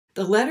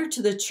The letter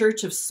to the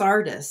church of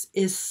Sardis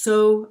is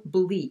so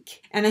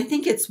bleak, and I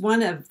think it's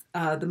one of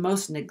the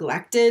most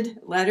neglected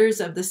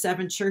letters of the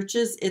seven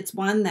churches. It's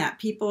one that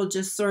people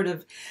just sort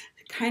of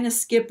kind of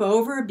skip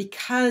over,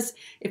 because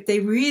if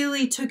they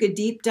really took a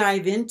deep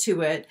dive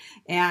into it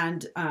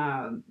and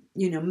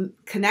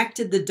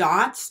connected the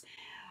dots,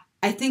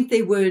 I think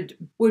they would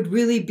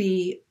really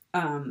be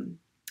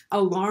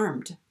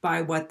alarmed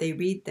by what they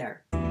read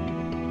there.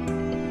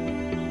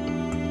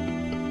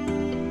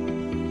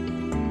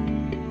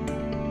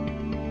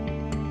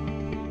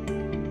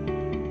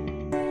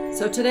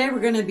 So today we're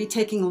going to be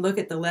taking a look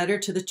at the letter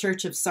to the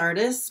church of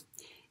Sardis.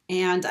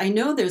 And I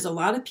know there's a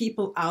lot of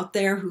people out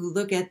there who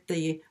look at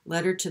the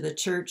letter to the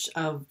church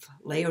of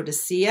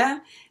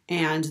Laodicea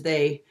and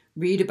they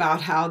read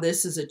about how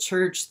this is a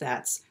church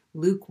that's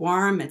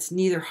lukewarm, it's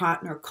neither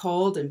hot nor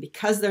cold, and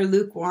because they're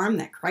lukewarm,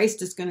 that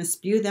Christ is going to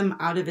spew them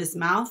out of his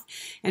mouth.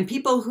 And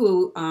people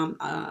who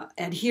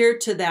adhere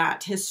to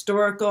that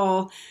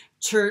historical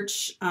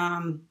church,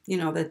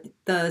 that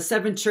the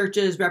seven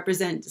churches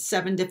represent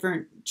seven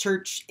different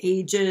church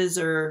ages,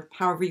 or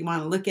however you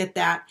want to look at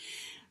that,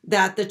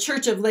 that the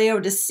church of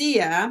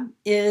Laodicea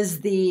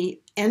is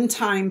the end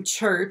time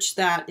church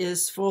that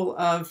is full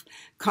of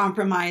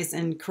compromise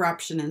and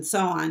corruption and so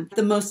on.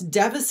 The most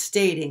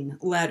devastating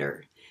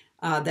letter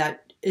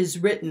that is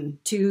written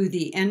to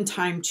the end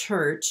time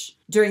church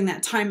during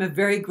that time of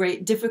very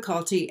great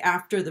difficulty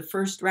after the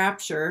first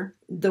rapture.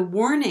 The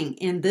warning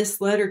in this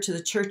letter to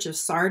the church of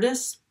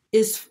Sardis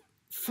is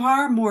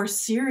far more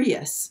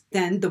serious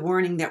than the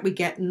warning that we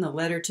get in the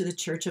letter to the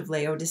church of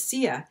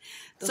Laodicea.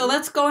 So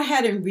let's go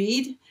ahead and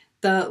read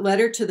the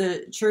letter to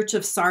the church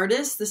of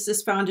Sardis. This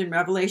is found in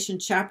Revelation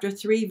chapter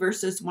 3,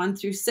 verses 1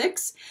 through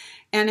 6.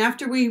 And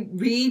after we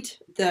read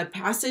the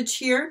passage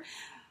here,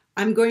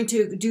 I'm going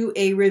to do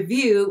a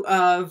review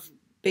of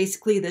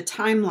basically the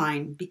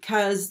timeline,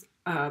 because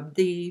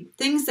the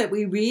things that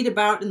we read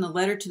about in the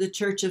letter to the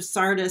church of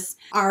Sardis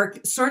are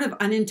sort of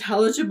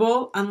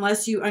unintelligible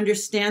unless you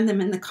understand them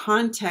in the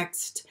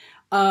context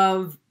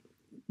of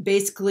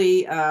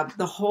basically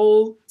the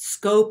whole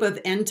scope of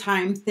end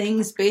time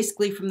things,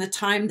 basically from the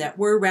time that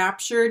we're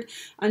raptured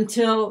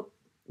until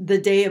the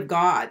day of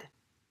God,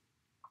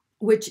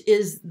 which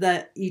is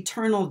the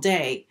eternal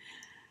day.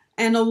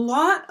 And a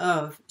lot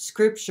of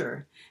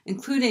scripture,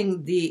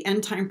 including the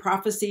end time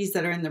prophecies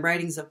that are in the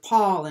writings of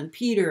Paul and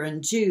Peter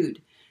and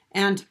Jude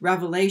and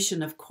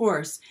Revelation, of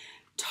course,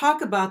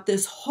 talk about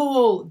this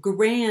whole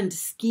grand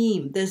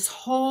scheme, this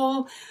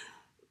whole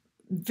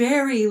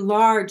very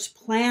large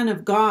plan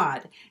of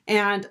God.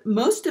 And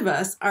most of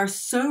us are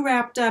so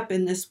wrapped up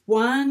in this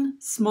one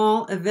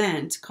small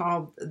event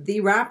called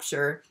the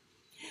rapture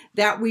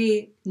that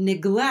we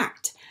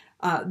neglect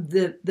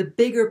the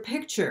bigger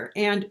picture.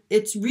 And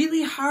it's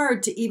really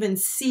hard to even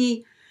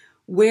see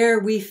where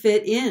we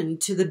fit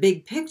into the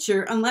big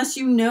picture unless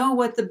you know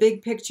what the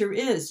big picture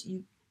is.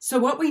 So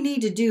what we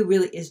need to do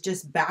really is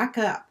just back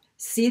up,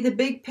 see the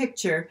big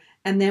picture,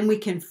 and then we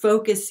can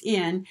focus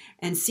in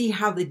and see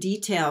how the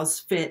details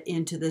fit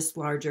into this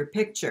larger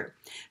picture.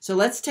 So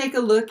let's take a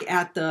look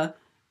at the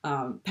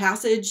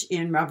passage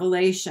in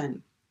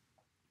Revelation.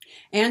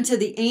 And to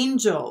the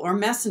angel or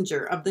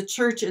messenger of the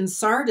church in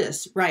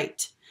Sardis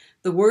write,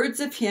 the words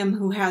of him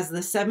who has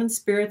the seven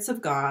spirits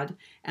of God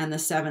and the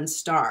seven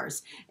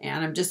stars.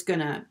 And I'm just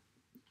going to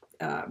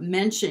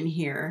mention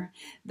here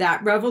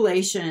that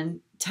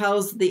Revelation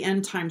tells the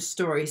end time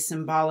story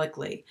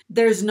symbolically.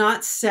 There's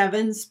not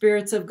seven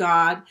spirits of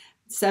God.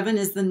 Seven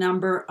is the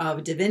number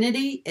of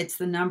divinity. It's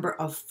the number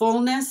of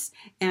fullness.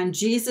 And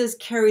Jesus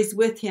carries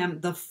with him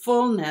the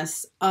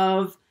fullness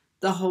of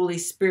the Holy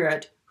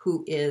Spirit,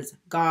 who is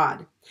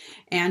God.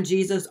 And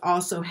Jesus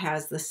also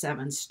has the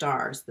seven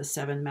stars, the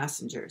seven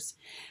messengers.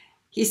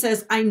 He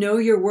says, I know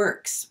your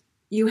works.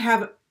 You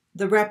have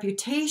the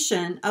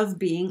reputation of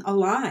being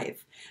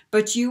alive,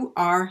 but you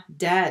are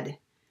dead.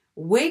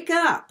 Wake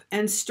up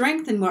and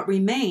strengthen what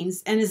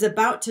remains and is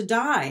about to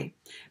die,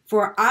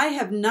 for I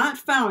have not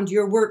found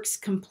your works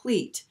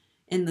complete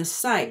in the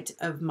sight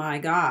of my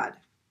God.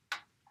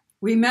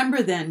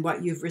 Remember then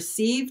what you've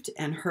received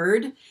and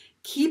heard,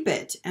 keep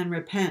it and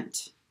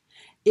repent.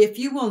 If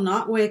you will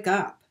not wake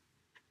up,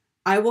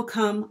 I will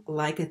come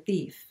like a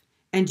thief,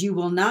 and you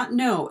will not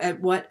know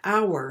at what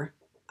hour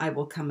I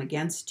will come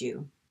against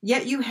you.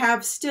 Yet you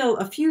have still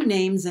a few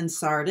names in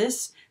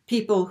Sardis,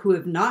 people who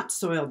have not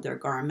soiled their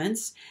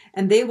garments,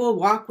 and they will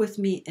walk with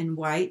me in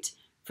white,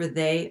 for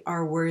they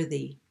are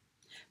worthy.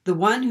 The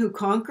one who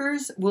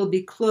conquers will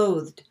be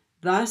clothed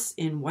thus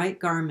in white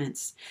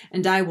garments,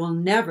 and I will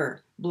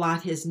never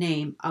blot his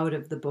name out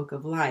of the book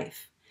of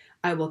life.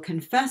 I will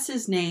confess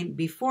his name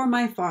before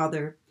my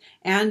Father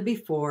and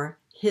before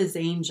his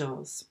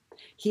angels.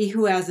 He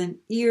who has an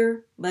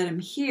ear, let him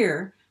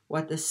hear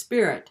what the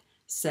Spirit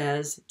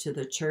says to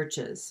the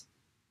churches.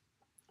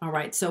 All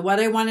right, so what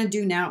I want to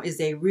do now is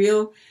a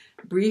real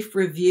brief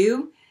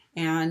review,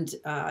 And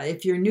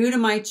if you're new to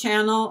my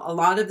channel, a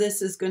lot of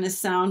this is going to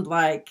sound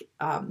like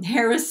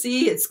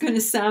heresy. It's going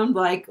to sound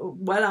like,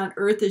 what on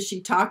earth is she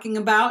talking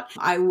about?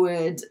 I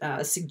would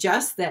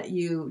suggest that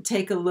you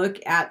take a look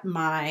at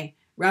my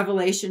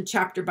Revelation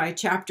chapter by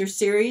chapter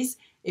series.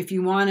 If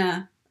you want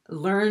to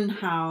learn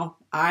how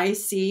I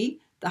see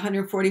the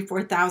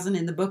 144,000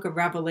 in the book of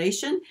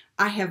Revelation,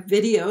 I have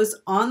videos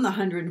on the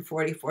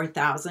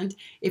 144,000.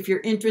 If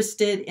you're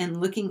interested in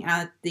looking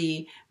at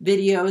the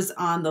videos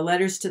on the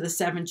letters to the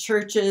 7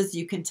 churches,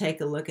 you can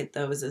take a look at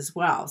those as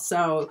well.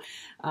 So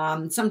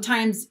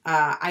sometimes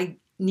I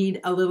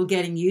need a little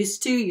getting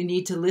used to. You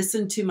need to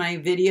listen to my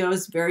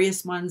videos,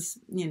 various ones,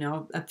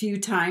 a few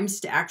times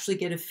to actually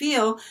get a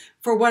feel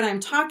for what I'm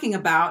talking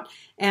about.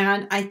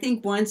 And I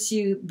think once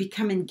you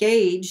become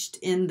engaged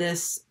in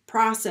this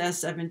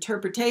process of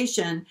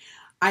interpretation,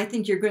 I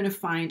think you're going to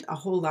find a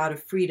whole lot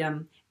of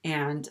freedom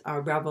and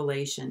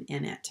revelation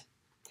in it.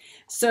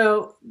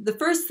 So the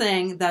first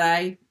thing that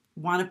I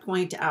want to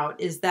point out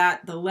is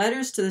that the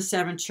letters to the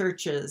 7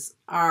 churches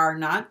are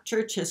not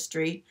church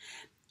history.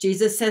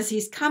 Jesus says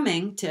he's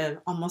coming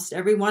to almost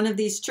every one of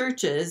these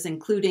churches,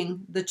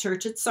 including the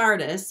church at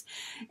Sardis.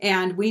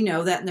 And we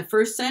know that in the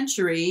first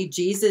century,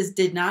 Jesus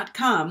did not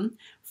come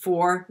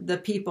for the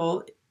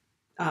people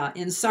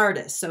in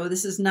Sardis. So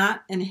this is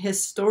not an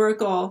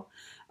historical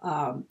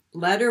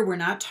letter. We're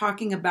not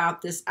talking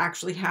about this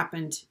actually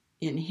happened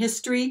in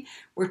history.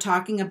 We're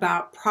talking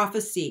about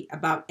prophecy,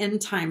 about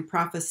end time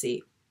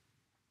prophecy.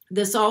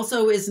 This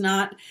also is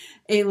not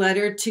a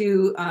letter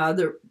to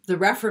the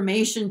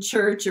Reformation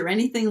Church or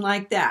anything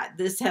like that.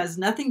 This has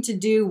nothing to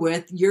do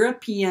with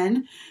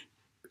European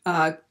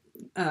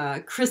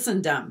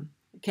Christendom.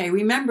 Okay,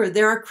 remember,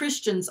 there are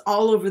Christians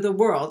all over the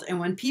world. And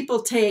when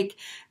people take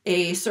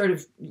a sort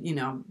of,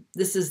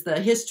 this is the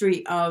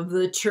history of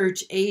the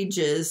church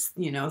ages,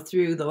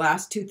 through the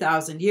last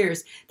 2,000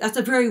 years, that's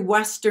a very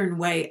Western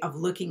way of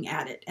looking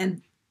at it.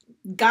 And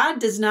God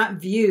does not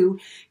view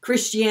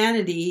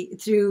Christianity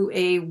through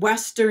a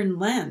Western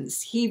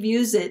lens. He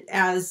views it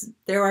as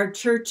there are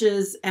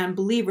churches and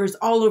believers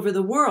all over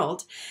the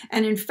world.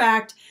 And in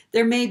fact,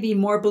 there may be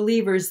more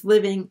believers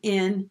living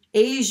in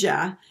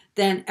Asia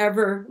than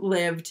ever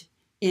lived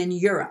in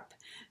Europe.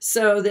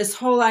 So this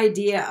whole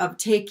idea of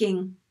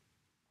taking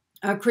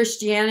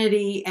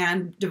Christianity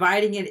and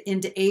dividing it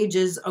into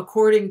ages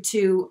according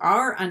to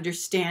our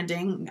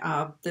understanding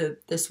of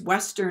this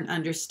Western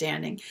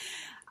understanding,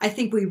 I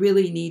think we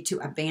really need to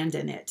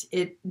abandon it.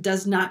 It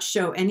does not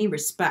show any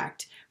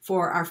respect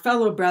for our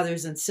fellow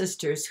brothers and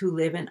sisters who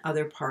live in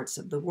other parts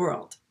of the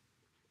world.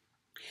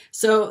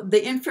 So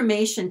the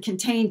information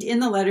contained in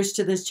the letters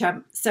to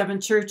the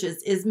 7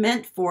 churches is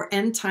meant for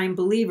end-time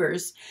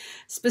believers,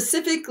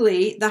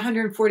 specifically the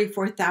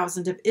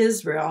 144,000 of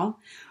Israel,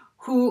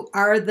 who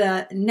are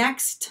the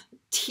next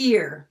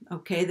tier,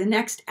 okay, the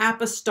next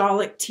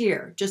apostolic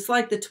tier. Just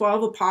like the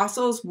 12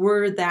 apostles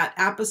were that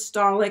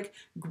apostolic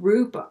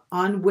group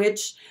on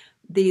which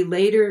the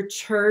later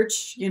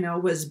church,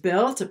 was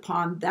built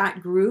upon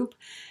that group,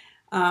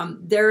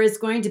 there is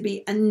going to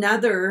be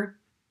another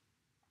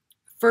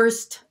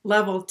first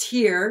level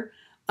tier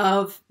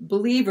of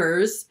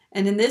believers.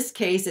 And in this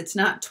case, it's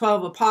not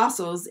 12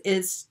 apostles,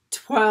 it's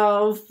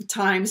 12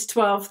 times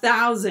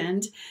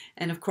 12,000.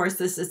 And of course,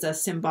 this is a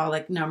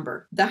symbolic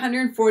number. The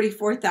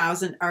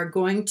 144,000 are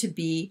going to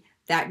be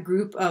that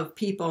group of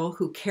people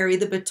who carry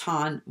the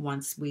baton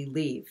once we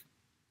leave.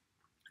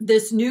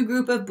 This new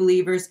group of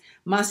believers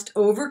must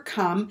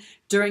overcome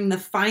during the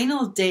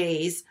final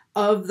days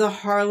of the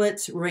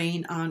harlot's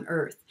reign on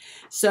earth.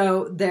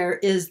 So there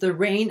is the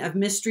reign of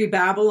Mystery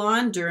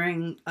Babylon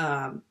during,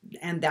 and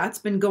that's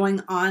been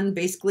going on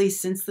basically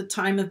since the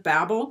time of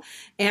Babel.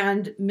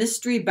 And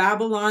Mystery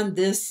Babylon,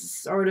 this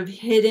sort of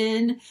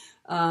hidden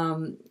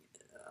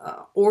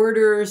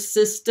order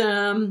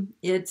system,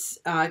 it's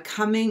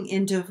coming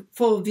into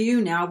full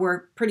view now,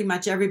 where pretty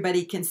much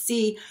everybody can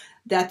see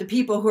that the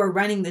people who are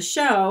running the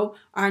show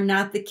are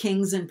not the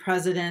kings and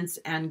presidents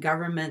and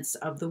governments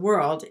of the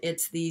world.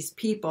 It's these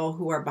people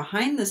who are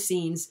behind the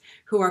scenes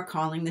who are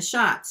calling the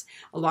shots.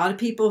 A lot of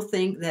people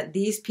think that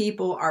these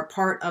people are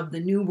part of the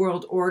New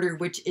World Order,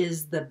 which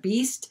is the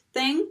beast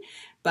thing,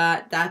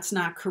 but that's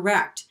not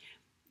correct.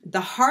 The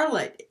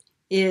harlot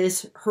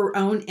is her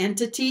own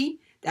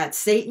entity that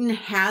Satan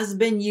has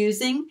been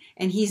using,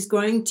 and he's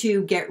going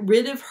to get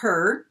rid of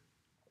her.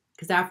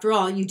 Because after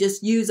all, you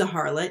just use a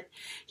harlot.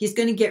 He's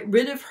going to get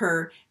rid of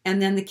her,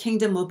 and then the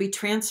kingdom will be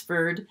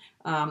transferred.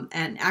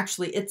 And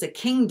actually, it's a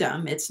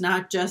kingdom. It's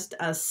not just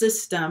a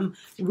system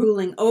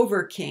ruling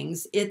over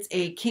kings. It's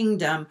a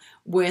kingdom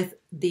with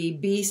the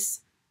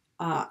beast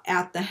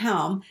at the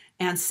helm.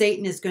 And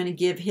Satan is going to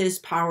give his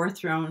power,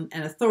 throne,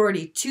 and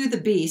authority to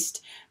the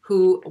beast,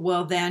 who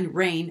will then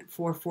reign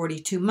for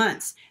 42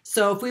 months.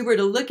 So if we were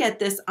to look at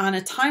this on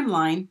a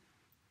timeline,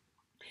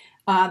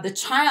 the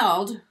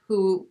child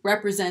who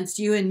represents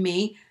you and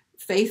me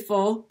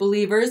faithful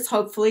believers.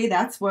 Hopefully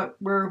that's what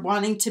we're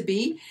wanting to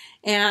be.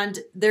 And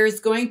there's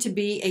going to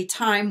be a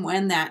time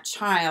when that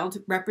child,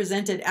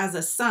 represented as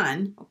a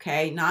son,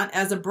 okay, not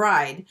as a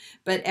bride,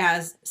 but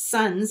as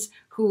sons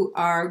who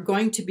are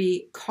going to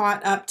be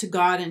caught up to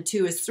God and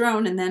to his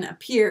throne and then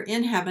appear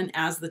in heaven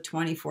as the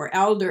 24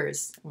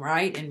 elders,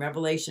 right, in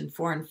Revelation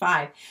 4 and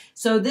 5.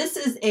 So this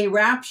is a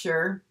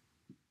rapture.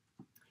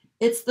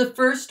 It's the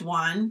first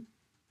one.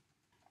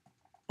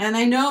 And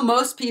I know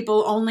most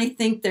people only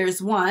think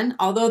there's one,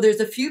 although there's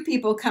a few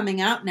people coming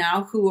out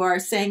now who are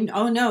saying,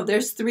 oh no,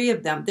 there's three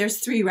of them. There's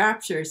three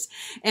raptures.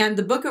 And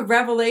the book of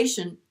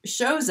Revelation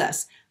shows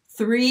us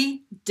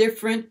three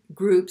different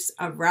groups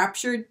of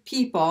raptured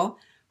people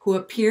who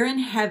appear in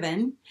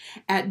heaven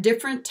at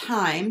different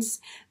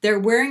times. They're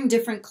wearing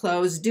different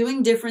clothes,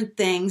 doing different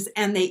things,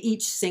 and they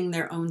each sing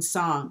their own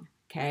song,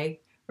 okay?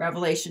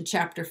 Revelation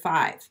chapter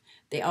 5.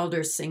 The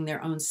elders sing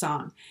their own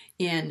song.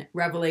 In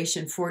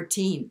Revelation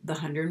 14, the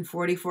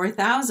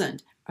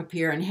 144,000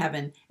 appear in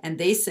heaven, and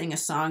they sing a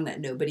song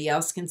that nobody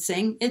else can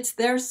sing. It's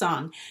their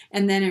song.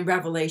 And then in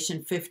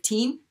Revelation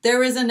 15,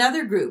 there is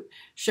another group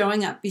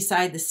showing up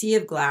beside the sea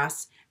of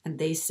glass, and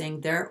they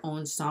sing their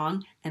own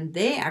song, and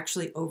they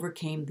actually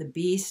overcame the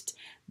beast,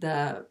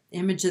 the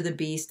image of the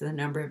beast, the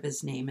number of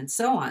his name, and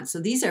so on. So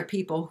these are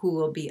people who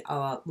will be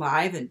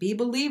alive and be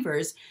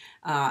believers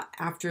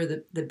after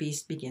the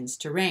beast begins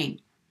to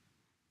reign.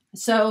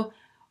 So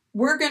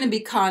we're going to be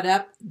caught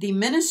up. The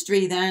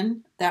ministry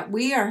then that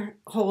we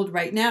hold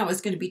right now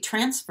is going to be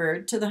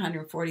transferred to the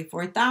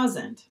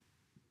 144,000.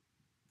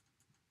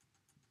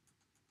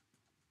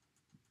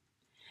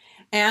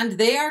 And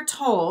they are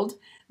told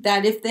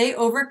that if they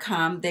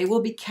overcome, they will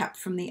be kept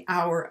from the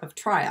hour of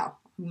trial.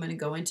 I'm going to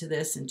go into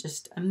this in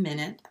just a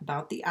minute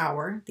about the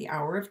hour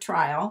of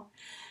trial.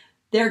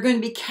 They're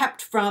going to be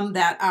kept from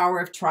that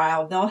hour of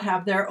trial. They'll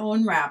have their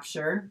own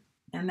rapture,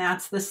 and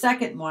that's the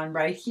second one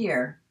right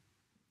here.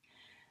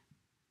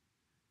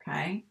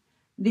 Okay,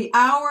 the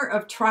hour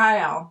of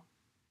trial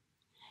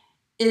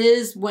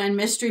is when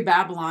Mystery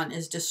Babylon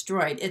is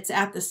destroyed. It's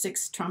at the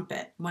sixth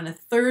trumpet, when a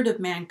third of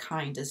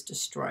mankind is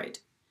destroyed.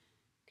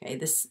 Okay,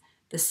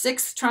 the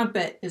sixth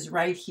trumpet is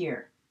right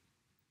here.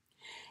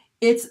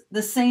 It's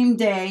the same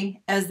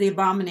day as the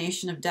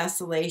abomination of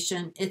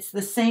desolation. It's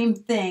the same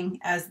thing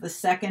as the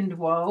second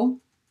woe.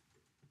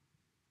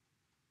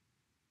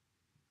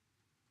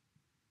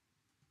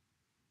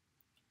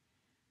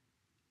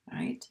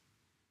 Right?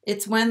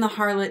 It's when the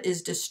harlot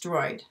is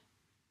destroyed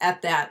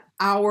at that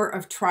hour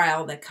of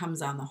trial that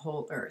comes on the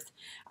whole earth.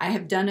 I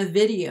have done a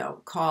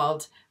video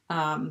called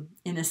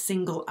In a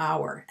Single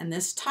Hour, and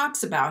this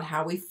talks about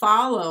how we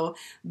follow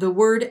the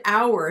word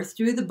hour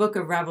through the book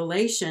of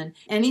Revelation.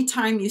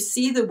 Anytime you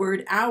see the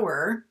word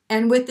hour,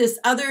 and with this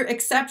other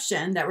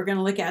exception that we're going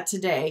to look at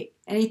today,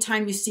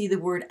 anytime you see the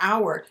word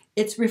hour,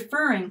 it's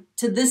referring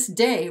to this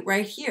day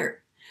right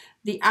here,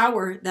 the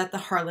hour that the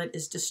harlot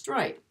is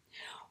destroyed.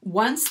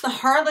 Once the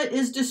harlot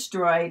is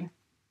destroyed,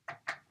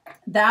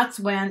 that's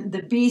when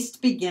the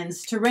beast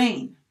begins to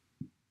reign.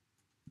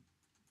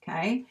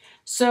 Okay,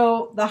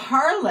 so the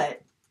harlot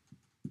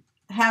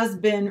has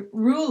been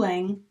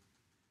ruling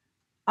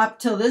up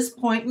till this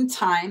point in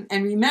time.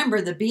 And remember,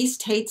 the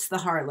beast hates the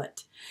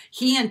harlot.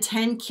 He and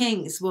 10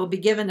 kings will be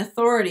given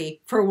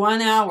authority for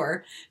 1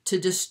 hour to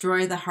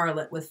destroy the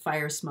harlot with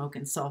fire, smoke,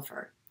 and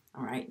sulfur.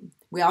 All right.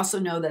 We also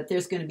know that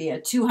there's going to be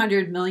a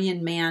 200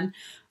 million man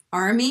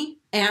army,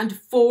 and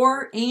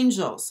 4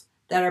 angels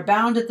that are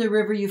bound at the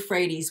river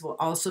Euphrates will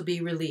also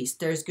be released.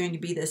 There's going to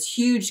be this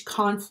huge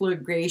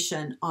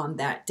conflagration on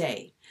that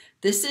day.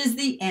 This is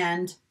the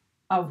end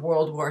of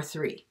World War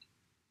III.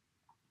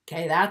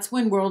 Okay, that's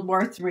when World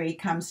War III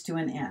comes to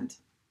an end.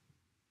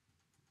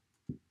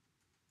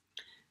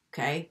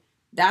 Okay,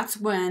 that's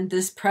when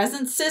this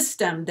present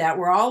system that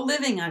we're all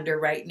living under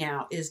right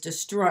now is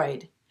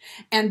destroyed.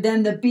 And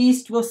then the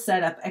beast will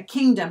set up a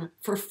kingdom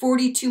for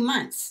 42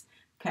 months.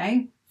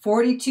 Okay,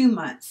 42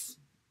 months.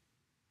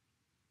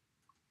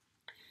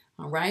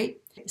 All right.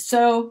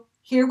 So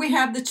here we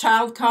have the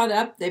child caught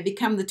up. They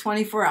become the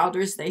 24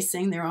 elders. They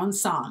sing their own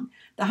song.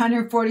 The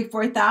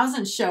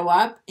 144,000 show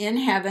up in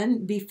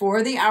heaven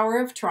before the hour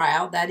of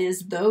trial. That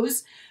is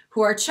those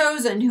who are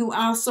chosen, who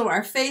also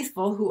are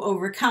faithful, who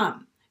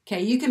overcome.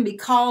 Okay. You can be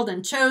called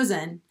and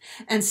chosen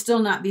and still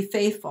not be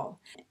faithful.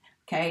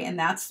 Okay, and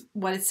that's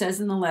what it says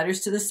in the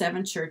letters to the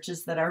 7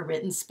 churches that are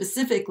written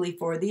specifically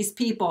for these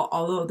people,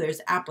 although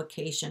there's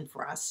application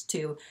for us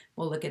too.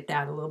 We'll look at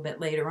that a little bit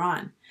later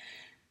on.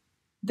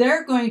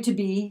 They're going to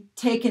be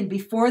taken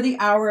before the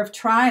hour of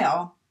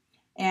trial,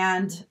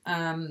 and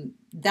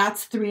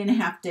that's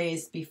 3.5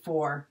 days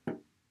before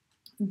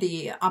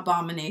the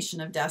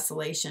abomination of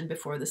desolation,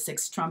 before the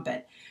 6th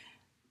trumpet.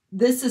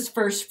 This is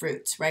first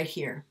fruits right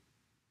here.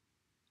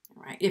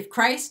 All right. If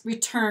Christ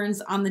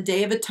returns on the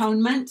Day of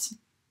Atonement,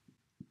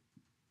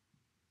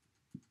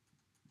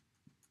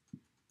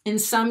 in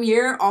some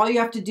year, all you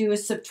have to do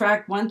is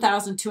subtract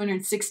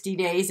 1,260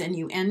 days, and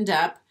you end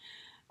up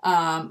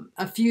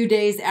a few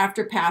days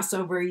after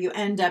Passover. You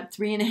end up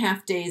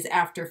 3.5 days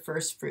after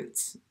first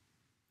fruits.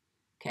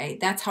 Okay,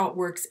 that's how it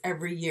works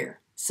every year.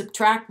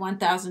 Subtract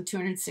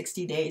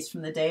 1,260 days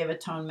from the Day of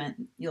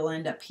Atonement, you'll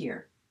end up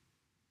here.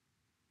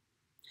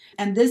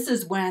 And this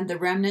is when the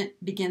remnant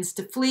begins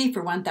to flee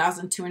for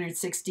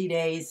 1,260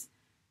 days,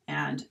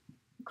 and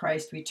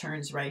Christ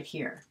returns right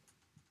here.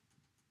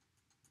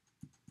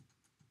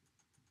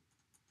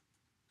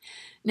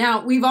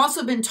 Now, we've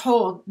also been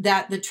told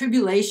that the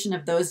tribulation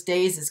of those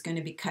days is going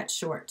to be cut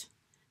short.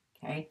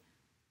 Okay,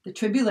 the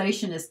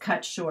tribulation is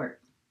cut short.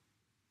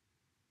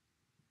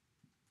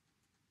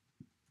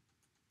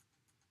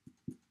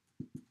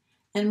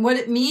 And what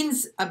it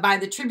means by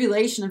the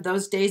tribulation of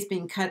those days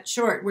being cut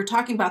short, we're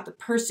talking about the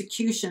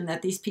persecution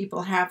that these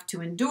people have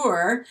to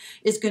endure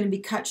is going to be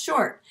cut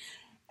short.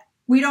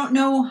 We don't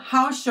know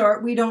how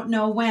short, we don't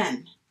know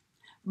when,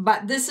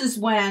 but this is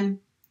when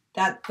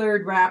that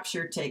third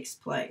rapture takes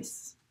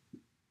place.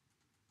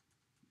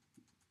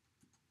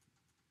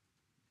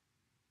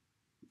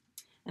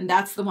 And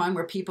that's the one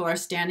where people are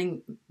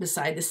standing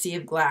beside the sea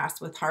of glass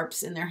with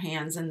harps in their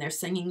hands, and they're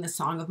singing the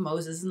song of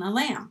Moses and the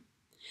Lamb.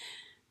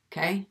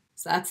 Okay,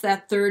 so that's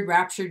that third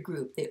raptured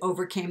group. They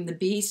overcame the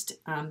beast.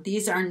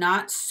 These are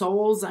not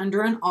souls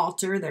under an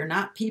altar. They're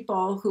not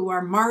people who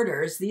are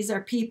martyrs. These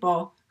are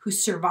people who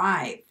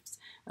survived.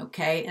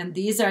 Okay, and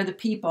these are the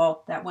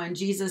people that when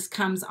Jesus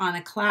comes on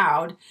a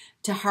cloud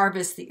to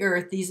harvest the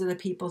earth, these are the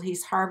people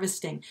he's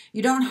harvesting.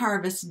 You don't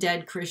harvest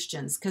dead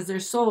Christians because their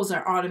souls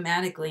are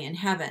automatically in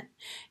heaven.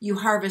 You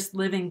harvest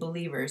living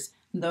believers,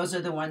 and those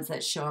are the ones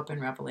that show up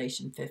in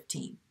Revelation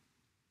 15.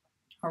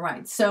 All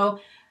right, so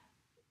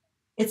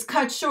it's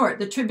cut short.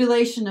 The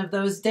tribulation of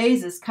those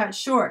days is cut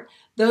short.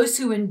 Those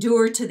who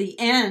endure to the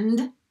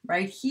end,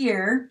 right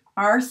here,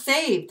 are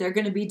saved. They're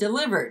going to be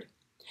delivered.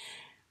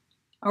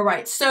 All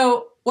right,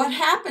 so what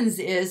happens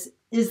is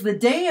the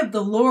day of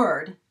the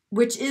Lord,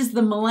 which is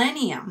the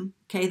millennium,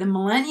 okay, the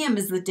millennium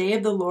is the day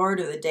of the Lord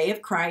or the day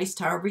of Christ,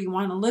 however you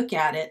want to look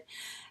at it,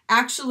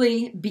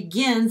 actually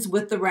begins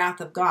with the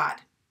wrath of God.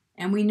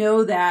 And we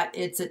know that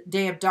it's a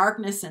day of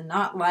darkness and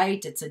not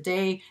light. It's a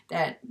day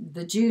that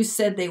the Jews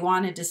said they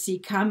wanted to see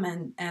come,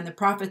 and the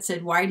prophet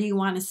said, why do you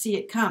want to see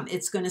it come?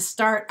 It's going to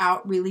start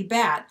out really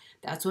bad.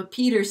 That's what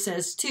Peter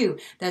says too.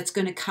 That's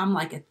going to come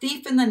like a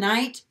thief in the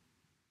night.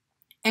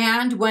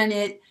 And when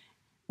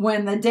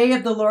the day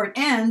of the Lord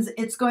ends,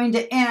 it's going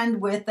to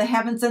end with the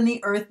heavens and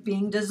the earth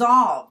being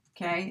dissolved.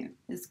 Okay,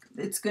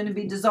 it's going to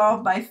be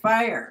dissolved by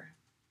fire.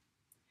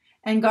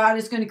 And God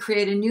is going to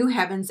create a new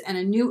heavens and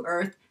a new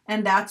earth,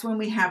 and that's when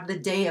we have the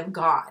day of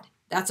God.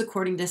 That's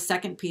according to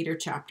 2 Peter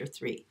chapter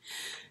 3.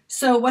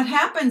 So what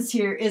happens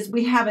here is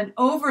we have an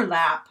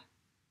overlap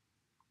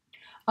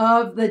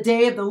of the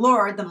day of the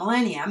Lord, the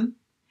millennium,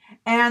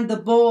 and the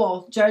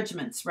bowl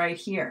judgments right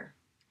here.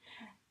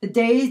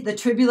 The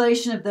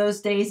tribulation of those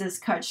days is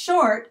cut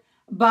short,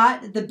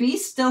 but the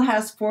beast still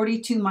has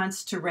 42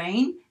 months to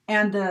reign,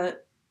 and the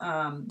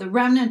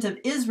remnant of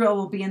Israel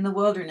will be in the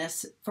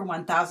wilderness for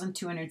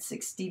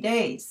 1,260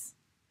 days.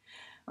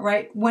 All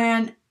right,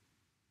 when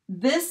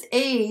this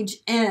age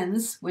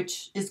ends,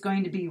 which is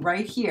going to be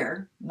right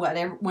here,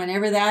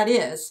 whenever that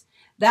is,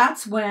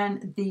 that's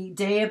when the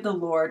day of the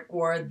Lord,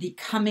 or the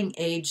coming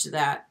age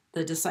that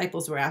the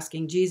disciples were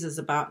asking Jesus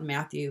about in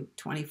Matthew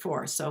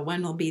 24. So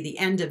when will be the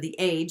end of the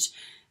age?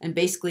 And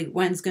basically,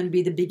 when's going to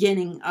be the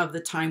beginning of the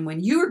time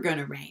when you're going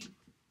to reign?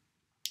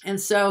 And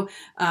so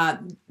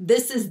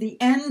this is the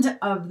end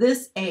of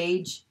this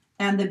age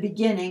and the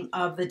beginning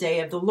of the day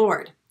of the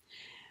Lord.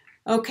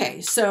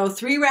 Okay, so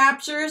 3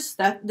 raptures.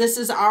 This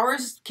is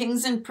ours,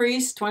 kings and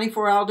priests,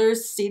 24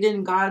 elders seated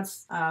in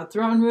God's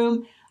throne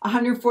room,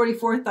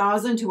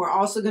 144,000 who are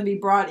also going to be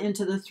brought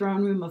into the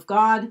throne room of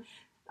God.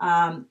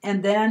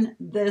 And then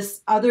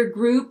this other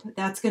group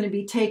that's going to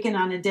be taken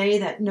on a day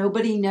that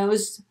nobody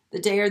knows the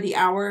day or the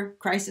hour.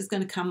 Christ is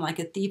going to come like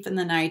a thief in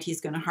the night.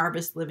 He's going to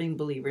harvest living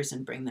believers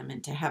and bring them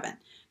into heaven.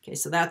 Okay,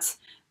 so that's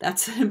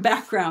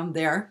background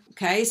there.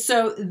 Okay,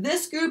 so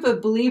this group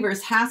of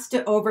believers has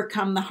to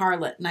overcome the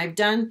harlot. And I've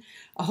done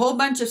a whole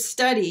bunch of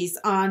studies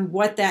on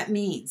what that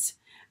means,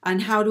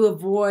 on how to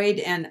avoid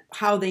and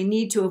how they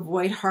need to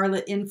avoid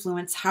harlot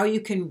influence, how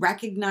you can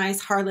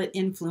recognize harlot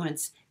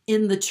influence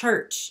in the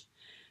church.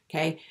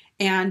 Okay,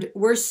 and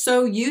we're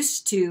so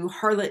used to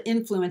harlot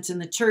influence in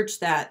the church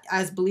that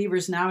as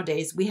believers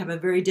nowadays, we have a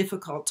very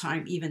difficult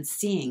time even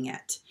seeing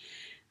it.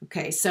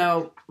 Okay,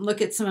 so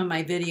look at some of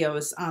my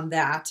videos on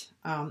that.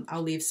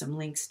 I'll leave some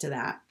links to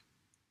that.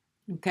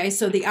 Okay,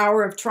 so the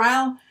hour of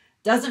trial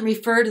doesn't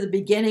refer to the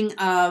beginning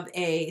of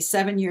a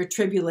 7-year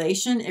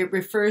tribulation. It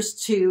refers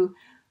to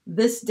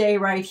this day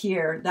right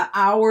here, the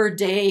hour,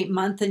 day,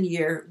 month, and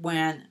year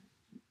when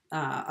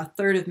a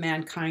third of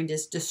mankind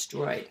is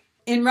destroyed.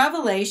 In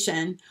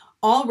Revelation,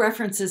 all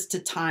references to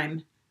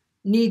time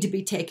need to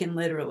be taken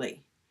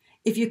literally.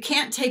 If you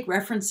can't take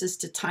references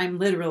to time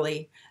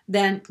literally,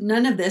 then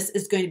none of this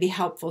is going to be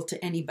helpful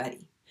to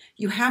anybody.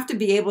 You have to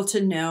be able to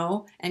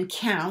know and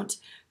count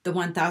the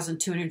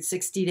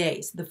 1,260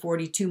 days, the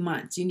 42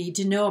 months. You need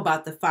to know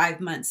about the 5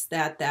 months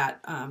that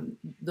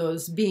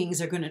those beings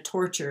are going to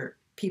torture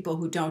people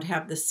who don't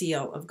have the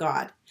seal of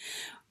God.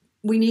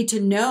 we need to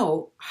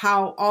know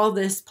how all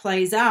this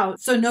plays out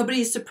so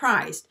nobody's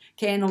surprised.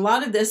 Okay, and a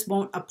lot of this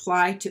won't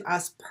apply to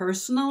us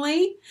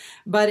personally,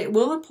 but it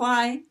will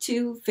apply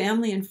to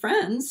family and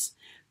friends,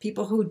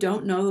 people who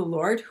don't know the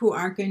Lord, who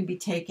aren't going to be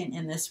taken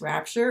in this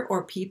rapture,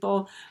 or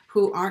people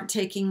who aren't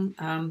taking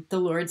the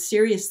Lord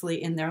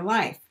seriously in their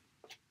life.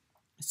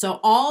 So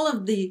all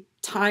of the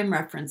time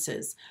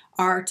references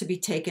are to be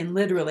taken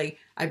literally.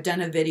 I've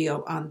done a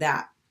video on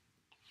that.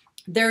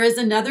 There is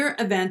another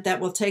event that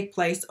will take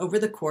place over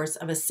the course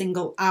of a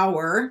single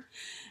hour,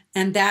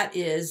 and that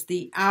is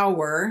the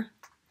hour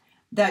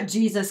that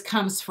Jesus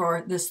comes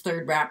for this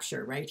third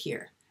rapture right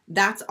here.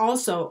 That's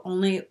also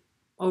only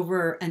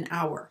over an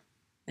hour.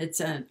 It's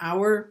an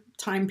hour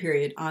time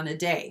period on a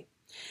day.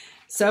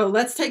 So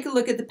let's take a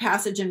look at the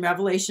passage in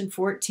Revelation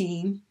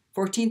 14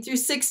 through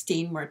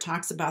 16, where it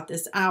talks about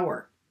this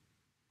hour.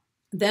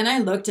 Then I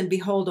looked, and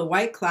behold, a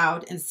white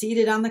cloud, and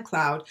seated on the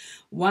cloud,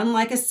 one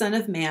like a son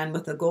of man,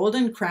 with a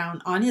golden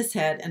crown on his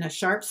head and a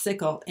sharp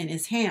sickle in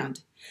his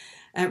hand.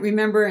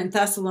 Remember in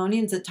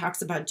Thessalonians, it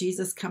talks about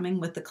Jesus coming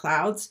with the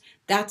clouds.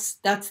 That's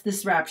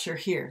this rapture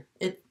here.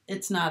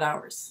 It's not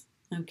ours.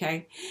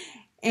 Okay.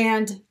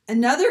 And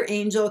another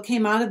angel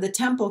came out of the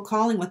temple,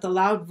 calling with a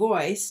loud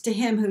voice to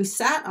him who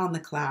sat on the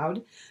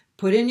cloud,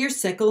 "Put in your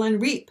sickle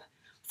and reap,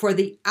 for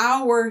the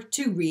hour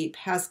to reap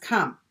has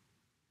come."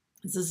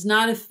 This is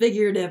not a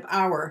figurative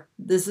hour.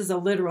 This is a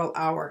literal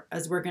hour,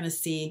 as we're going to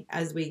see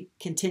as we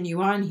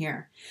continue on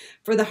here.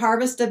 "For the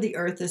harvest of the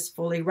earth is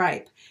fully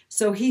ripe.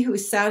 So he who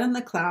sat on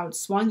the cloud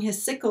swung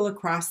his sickle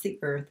across the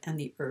earth, and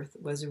the earth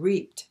was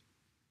reaped."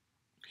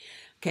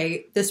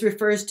 Okay, this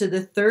refers to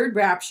the third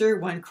rapture,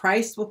 when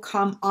Christ will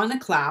come on a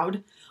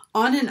cloud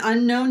on an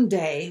unknown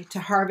day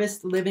to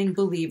harvest living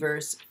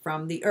believers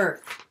from the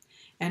earth.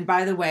 And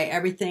by the way,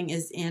 everything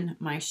is in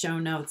my show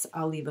notes.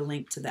 I'll leave a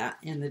link to that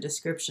in the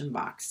description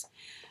box.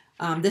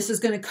 This is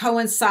going to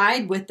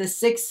coincide with the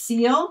sixth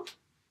seal,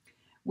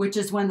 which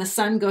is when the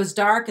sun goes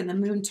dark and the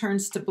moon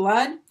turns to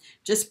blood,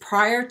 just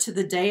prior to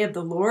the day of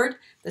the Lord,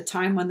 the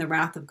time when the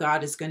wrath of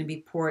God is going to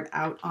be poured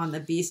out on the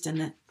beast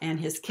and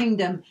his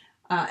kingdom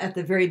at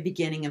the very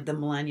beginning of the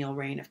millennial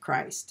reign of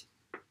Christ.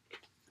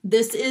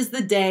 This is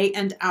the day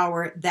and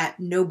hour that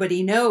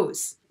nobody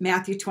knows.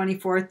 Matthew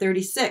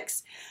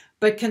 24:36.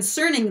 "But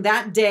concerning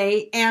that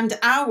day and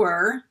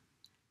hour,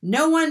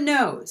 no one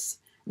knows,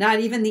 not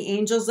even the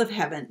angels of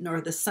heaven, nor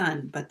the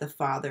Son, but the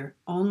Father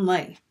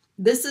only."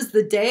 This is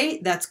the day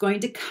that's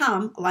going to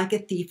come like a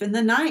thief in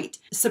the night,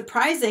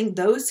 surprising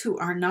those who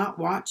are not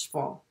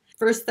watchful.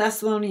 1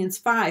 Thessalonians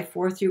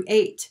 5:4 through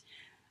 8.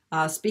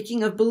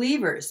 Speaking of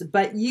believers,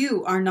 "But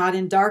you are not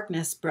in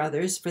darkness,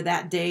 brothers, for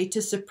that day to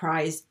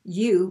surprise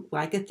you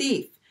like a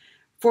thief.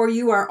 For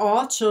you are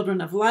all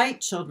children of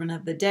light, children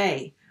of the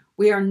day.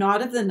 We are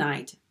not of the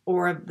night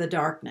or of the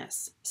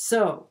darkness.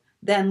 So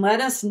then let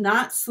us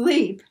not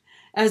sleep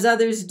as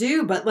others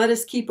do, but let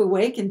us keep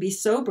awake and be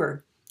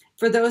sober.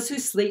 For those who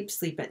sleep,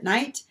 sleep at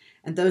night,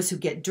 and those who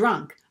get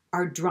drunk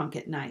are drunk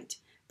at night.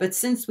 But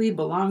since we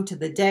belong to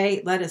the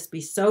day, let us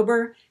be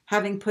sober,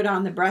 having put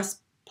on the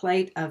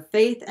breastplate of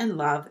faith and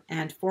love,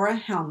 and for a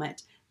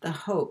helmet, the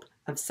hope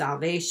of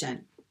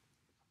salvation."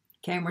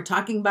 Okay, and we're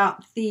talking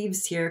about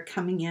thieves here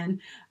coming in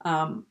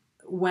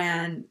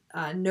when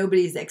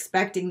nobody's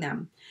expecting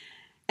them.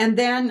 And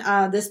then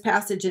this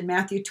passage in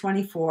Matthew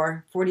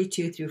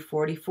 24:42 through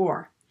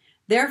 44.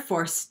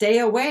 "Therefore stay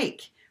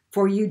awake,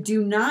 for you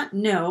do not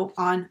know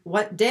on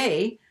what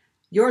day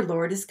your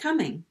Lord is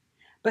coming.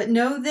 But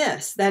know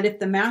this, that if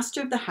the master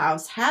of the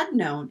house had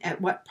known at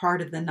what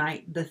part of the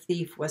night the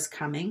thief was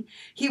coming,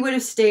 he would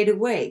have stayed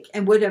awake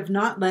and would have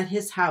not let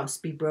his house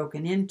be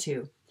broken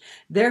into.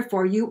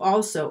 Therefore you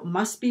also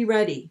must be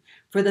ready,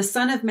 for the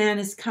Son of Man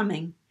is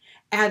coming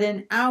at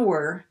an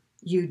hour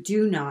you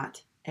do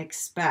not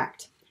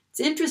expect." It's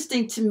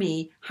interesting to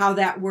me how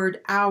that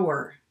word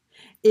hour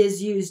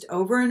is used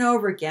over and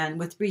over again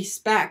with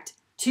respect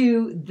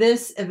to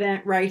this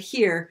event right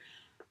here,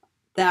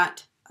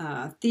 that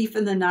thief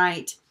in the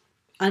night,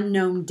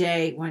 unknown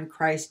day when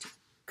Christ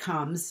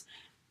comes,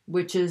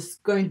 which is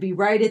going to be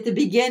right at the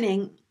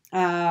beginning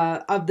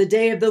of the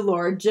day of the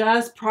Lord,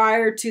 just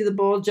prior to the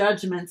bowl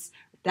judgments.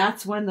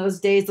 That's when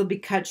those days will be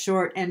cut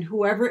short, and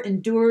whoever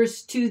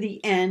endures to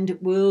the end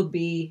will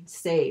be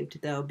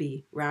saved. They'll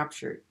be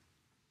raptured.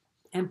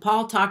 And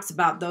Paul talks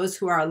about those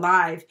who are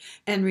alive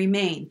and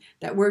remain.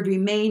 That word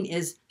remain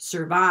is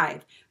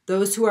survive.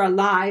 Those who are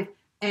alive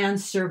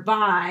and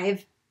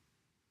survive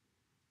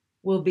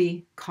will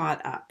be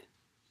caught up.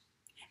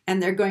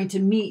 And they're going to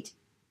meet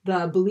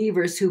the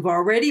believers who've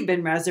already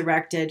been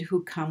resurrected,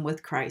 who come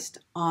with Christ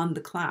on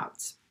the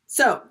clouds.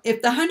 So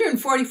if the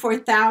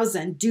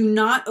 144,000 do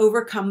not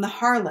overcome the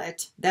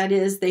harlot, that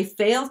is, they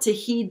fail to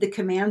heed the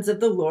commands of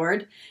the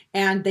Lord,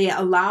 and they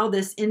allow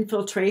this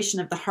infiltration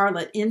of the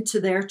harlot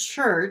into their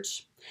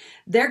church,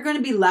 they're going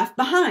to be left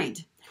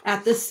behind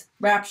at this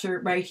rapture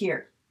right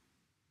here.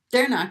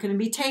 They're not going to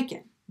be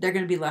taken. They're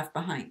going to be left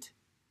behind.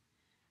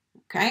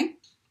 Okay?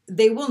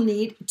 They will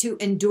need to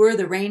endure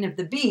the reign of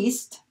the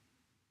beast,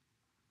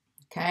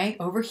 okay,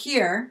 over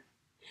here.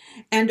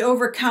 and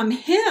overcome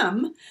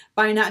him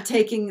by not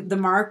taking the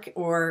mark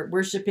or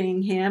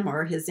worshiping him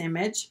or his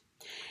image.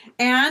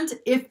 And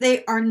if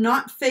they are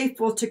not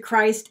faithful to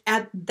Christ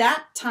at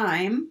that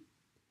time,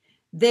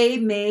 they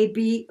may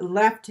be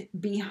left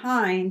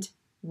behind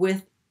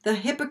with the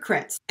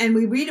hypocrites. And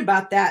we read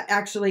about that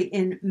actually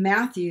in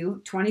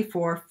Matthew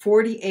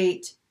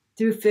 24:48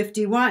 through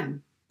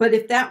 51. But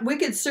if that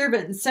wicked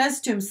servant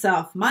says to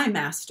himself, "My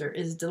master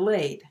is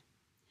delayed,"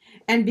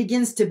 and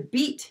begins to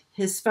beat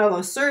his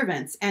fellow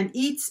servants and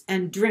eats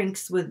and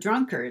drinks with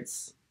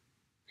drunkards,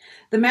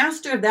 the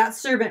master of that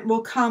servant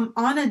will come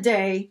on a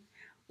day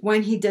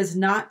when he does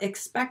not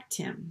expect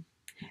him,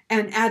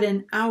 and at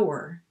an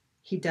hour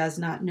he does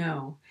not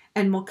know,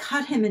 and will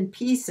cut him in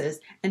pieces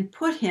and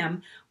put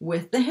him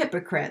with the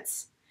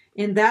hypocrites.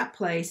 In that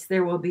place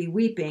there will be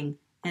weeping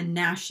and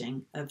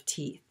gnashing of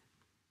teeth.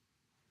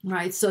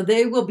 Right? So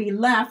they'll be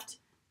left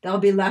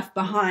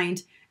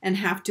behind and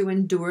have to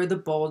endure the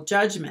bowl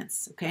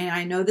judgments. Okay,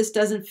 I know this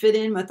doesn't fit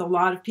in with a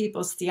lot of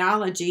people's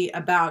theology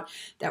about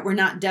that we're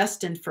not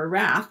destined for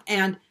wrath.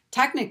 And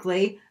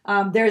technically,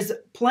 there's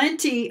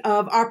plenty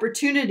of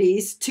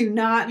opportunities to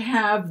not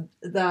have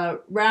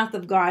the wrath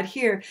of God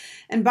here.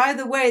 And by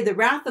the way, the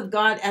wrath of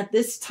God at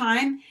this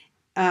time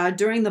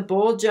during the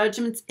bowl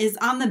judgments is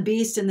on the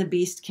beast and the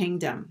beast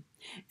kingdom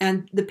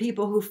and the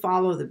people who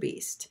follow the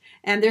beast.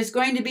 And there's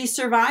going to be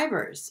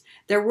survivors.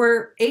 There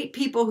were 8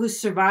 people who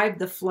survived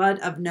the flood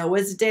of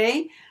Noah's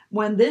day.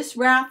 When this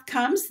wrath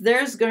comes,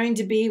 there's going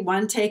to be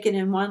 1 taken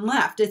and 1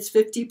 left. It's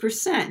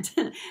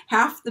 50%.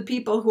 Half the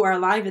people who are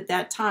alive at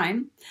that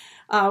time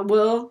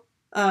will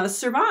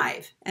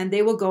survive, and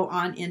they will go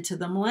on into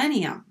the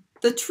millennium.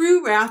 The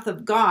true wrath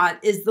of God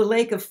is the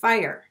lake of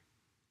fire.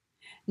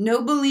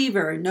 No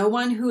believer, no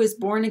one who is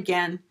born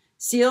again,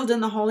 sealed in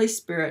the Holy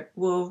Spirit,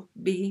 will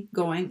be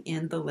going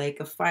in the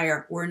lake of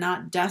fire. We're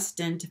not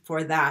destined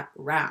for that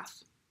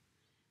wrath,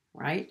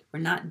 right? We're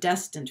not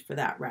destined for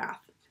that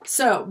wrath.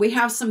 So we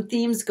have some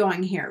themes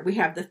going here. We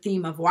have the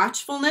theme of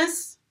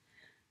watchfulness,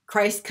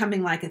 Christ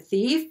coming like a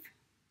thief,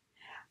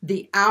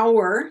 the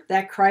hour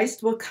that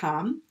Christ will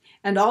come,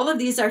 and all of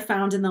these are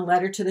found in the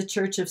letter to the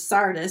church of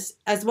Sardis,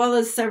 as well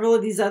as several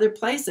of these other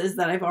places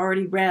that I've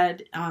already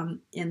read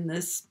in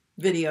this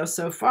video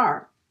so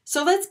far.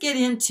 So let's get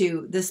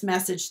into this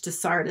message to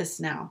Sardis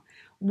now.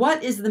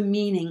 What is the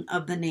meaning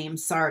of the name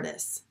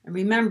Sardis? And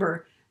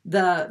remember,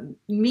 the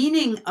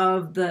meaning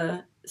of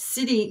the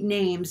city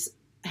names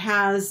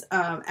has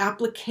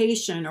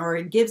application, or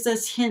it gives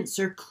us hints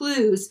or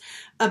clues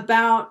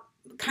about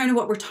kind of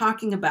what we're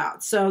talking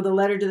about. So the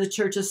letter to the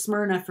church of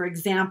Smyrna, for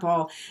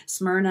example,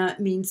 Smyrna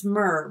means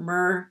myrrh.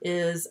 Myrrh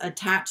is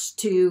attached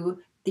to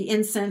the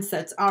incense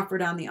that's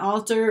offered on the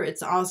altar.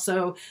 It's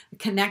also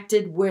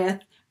connected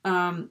with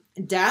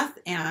death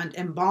and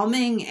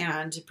embalming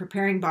and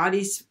preparing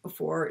bodies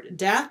for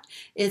death.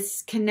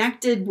 It's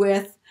connected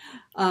with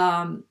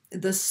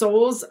the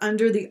souls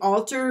under the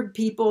altar,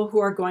 people who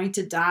are going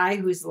to die,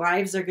 whose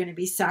lives are going to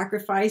be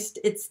sacrificed.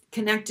 It's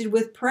connected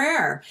with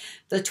prayer.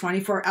 The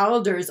 24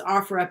 elders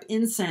offer up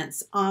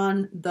incense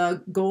on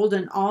the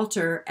golden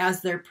altar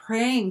as they're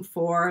praying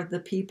for the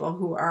people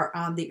who are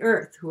on the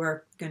earth, who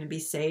are going to be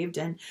saved.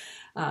 And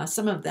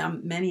some of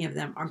them, many of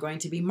them, are going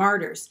to be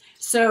martyrs.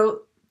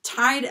 So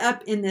tied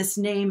up in this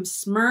name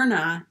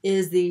Smyrna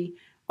is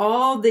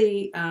all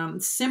the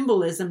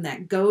symbolism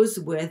that goes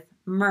with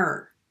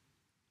myrrh.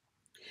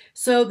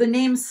 So the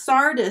name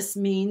Sardis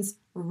means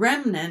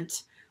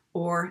remnant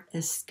or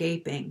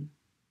escaping.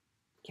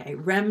 Okay,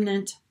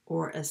 remnant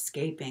or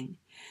escaping.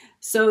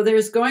 So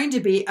there's going to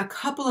be a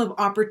couple of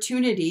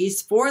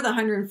opportunities for the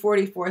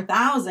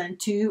 144,000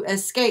 to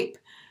escape.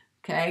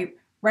 Okay,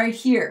 right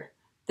here.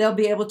 They'll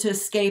be able to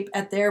escape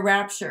at their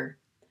rapture.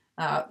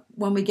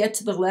 When we get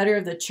to the letter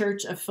of the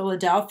Church of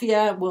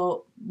Philadelphia,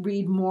 we'll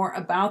read more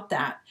about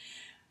that.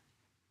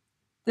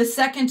 The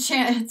second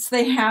chance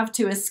they have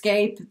to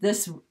escape,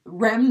 this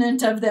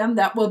remnant of them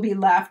that will be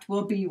left,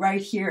 will be right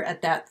here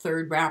at that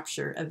third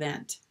rapture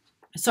event.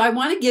 So I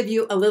want to give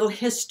you a little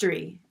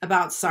history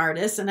about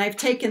Sardis, and I've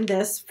taken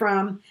this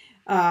from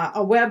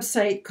a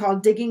website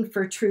called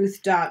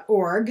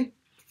diggingfortruth.org.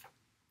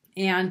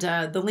 And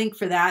the link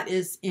for that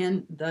is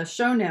in the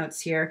show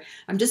notes here.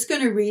 I'm just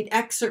going to read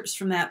excerpts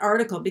from that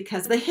article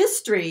because the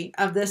history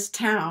of this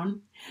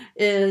town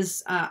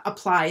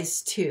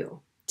applies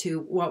to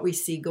what we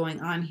see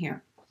going on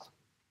here.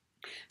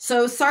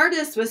 So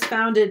Sardis was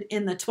founded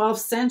in the 12th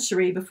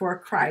century before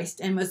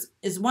Christ and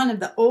is one of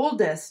the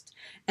oldest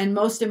and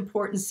most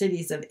important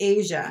cities of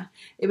Asia.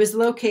 It was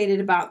located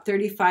about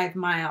 35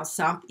 miles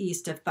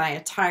southeast of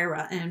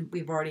Thyatira, and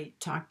we've already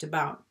talked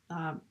about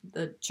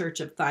the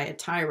Church of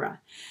Thyatira.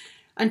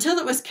 Until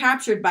it was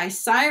captured by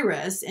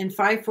Cyrus in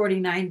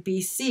 549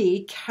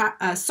 BC,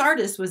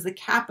 Sardis was the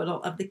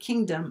capital of the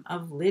kingdom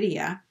of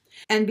Lydia,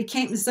 and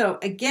became so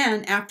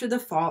again after the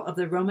fall of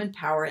the Roman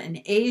power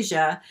in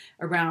Asia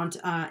around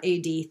AD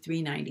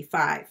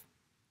 395.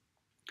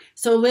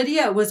 So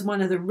Lydia was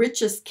one of the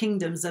richest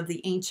kingdoms of the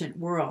ancient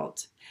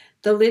world.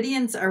 The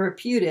Lydians are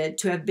reputed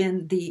to have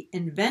been the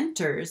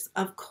inventors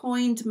of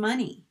coined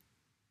money.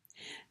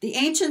 The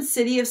ancient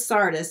city of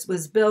Sardis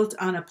was built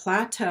on a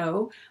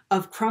plateau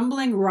of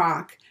crumbling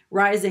rock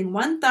rising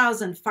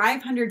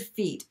 1,500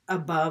 feet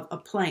above a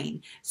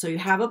plain. So you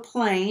have a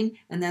plain,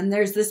 and then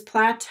there's this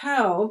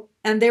plateau,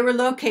 and they were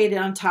located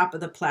on top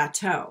of the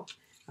plateau.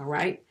 All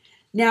right.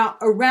 Now,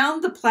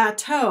 around the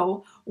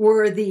plateau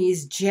were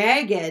these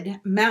jagged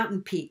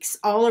mountain peaks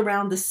all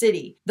around the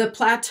city. The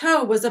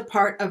plateau was a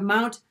part of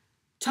Mount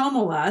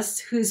Tomulus,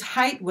 whose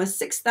height was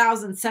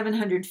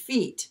 6,700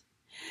 feet.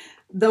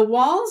 The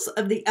walls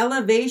of the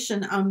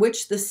elevation on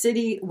which the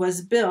city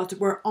was built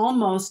were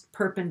almost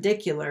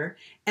perpendicular,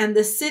 and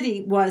the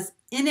city was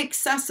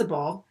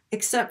inaccessible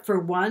except for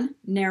one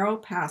narrow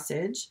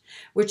passage,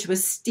 which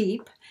was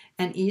steep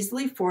and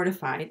easily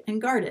fortified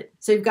and guarded.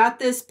 So you've got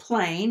this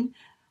plain,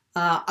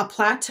 a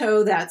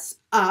plateau that's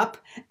up,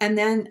 and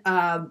then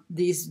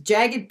these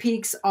jagged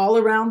peaks all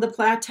around the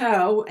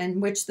plateau in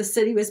which the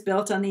city was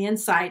built on the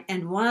inside,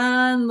 and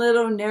one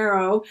little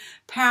narrow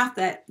path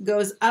that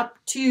goes up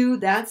to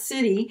that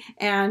city,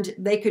 and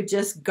they could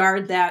just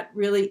guard that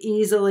really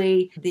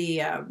easily.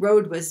 The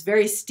road was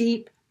very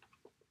steep,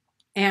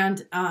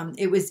 and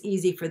it was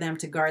easy for them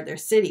to guard their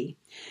city.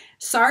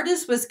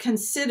 Sardis was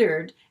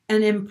considered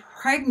an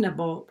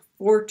impregnable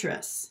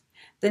fortress.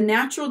 The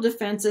natural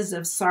defenses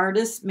of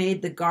Sardis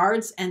made the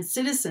guards and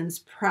citizens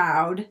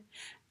proud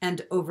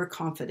and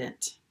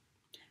overconfident.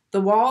 The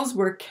walls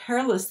were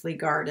carelessly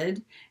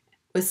guarded,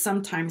 with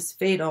sometimes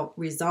fatal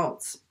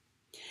results.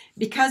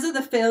 Because of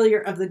the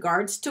failure of the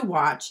guards to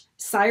watch,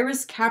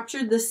 Cyrus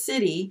captured the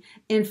city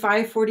in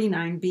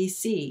 549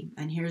 BC.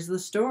 And here's the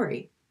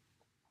story.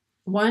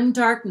 One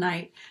dark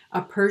night,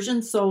 a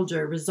Persian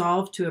soldier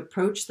resolved to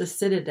approach the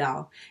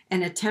citadel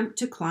and attempt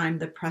to climb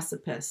the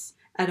precipice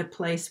at a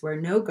place where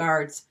no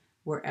guards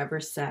were ever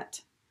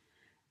set.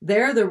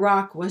 There the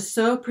rock was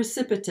so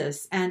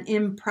precipitous and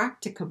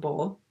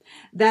impracticable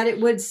that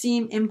it would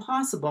seem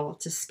impossible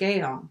to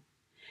scale.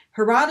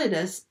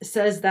 Herodotus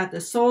says that the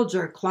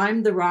soldier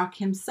climbed the rock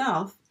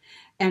himself,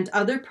 and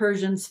other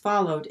Persians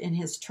followed in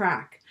his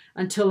track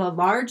until a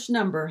large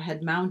number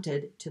had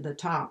mounted to the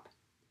top.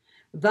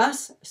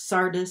 Thus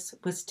Sardis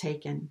was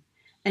taken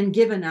and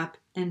given up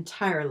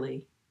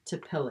entirely to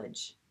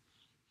pillage.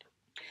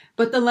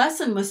 But the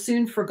lesson was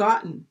soon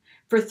forgotten.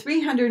 For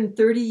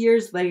 330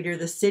 years later,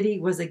 the city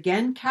was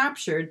again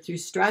captured through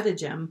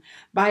stratagem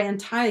by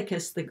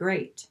Antiochus the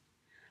Great.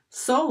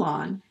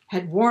 Solon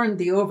had warned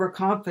the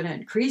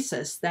overconfident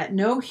Croesus that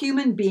no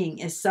human being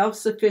is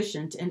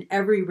self-sufficient in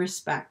every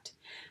respect.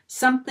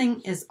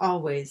 Something is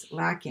always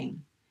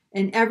lacking.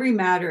 In every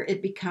matter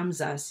it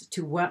becomes us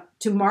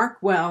to mark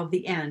well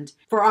the end,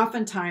 for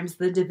oftentimes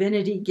the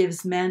divinity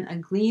gives men a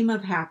gleam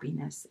of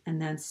happiness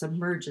and then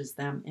submerges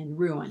them in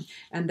ruin.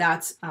 And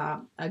that's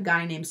a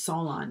guy named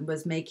Solon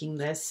was making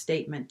this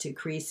statement to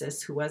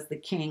Croesus, who was the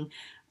king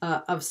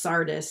of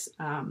Sardis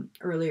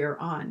earlier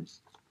on.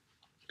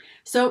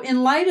 So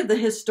in light of the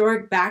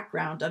historic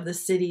background of the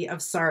city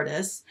of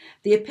Sardis,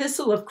 the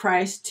epistle of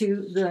Christ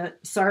to the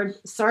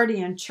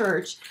Sardian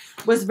church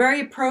was very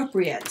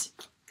appropriate,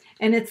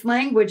 and its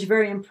language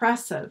very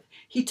impressive.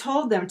 He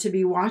told them to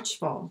be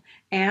watchful,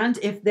 and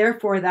if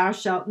therefore thou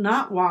shalt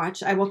not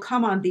watch, I will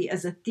come on thee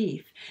as a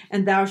thief,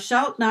 and thou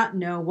shalt not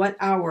know what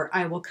hour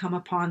I will come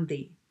upon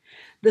thee.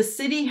 The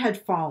city had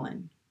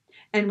fallen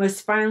and was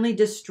finally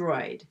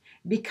destroyed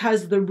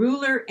because the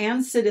ruler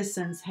and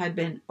citizens had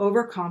been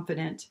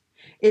overconfident.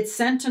 Its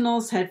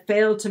sentinels had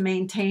failed to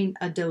maintain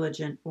a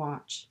diligent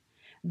watch.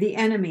 The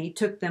enemy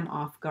took them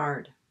off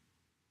guard.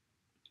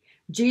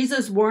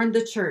 Jesus warned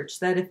the church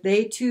that if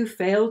they too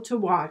failed to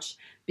watch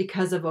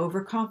because of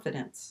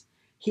overconfidence,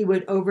 he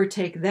would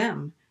overtake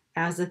them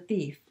as a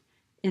thief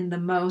in the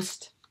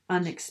most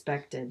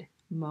unexpected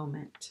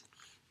moment.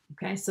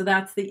 Okay, so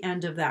that's the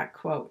end of that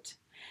quote.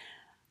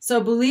 So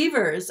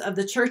believers of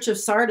the Church of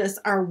Sardis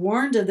are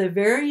warned of the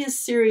various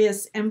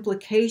serious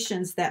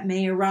implications that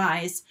may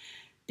arise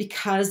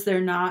because they're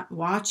not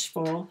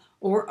watchful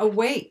or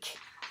awake.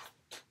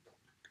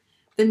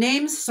 The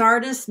name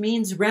Sardis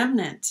means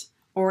remnant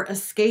or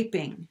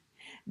escaping.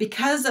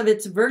 Because of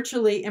its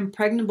virtually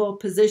impregnable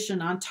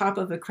position on top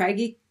of a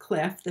craggy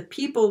cliff, the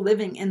people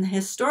living in the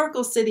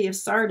historical city of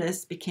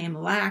Sardis became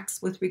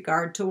lax with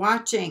regard to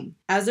watching.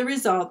 As a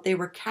result, they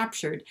were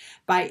captured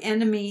by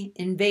enemy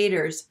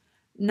invaders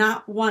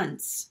not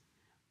once,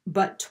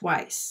 but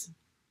twice.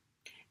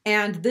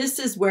 And this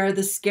is where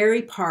the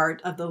scary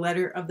part of the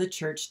letter of the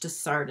church to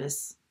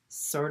Sardis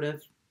sort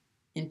of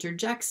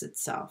interjects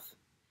itself.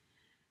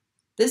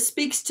 This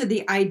speaks to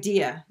the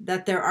idea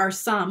that there are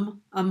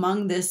some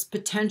among this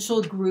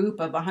potential group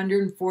of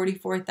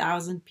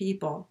 144,000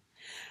 people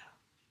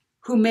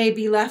who may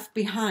be left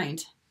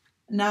behind,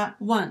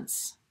 not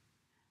once,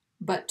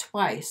 but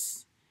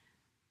twice,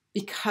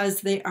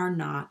 because they are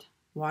not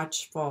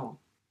watchful.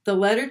 The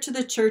letter to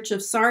the church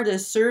of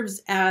Sardis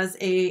serves as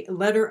a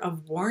letter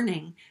of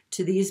warning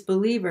to these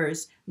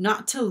believers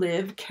not to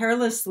live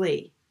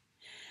carelessly.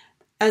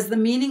 As the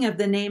meaning of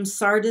the name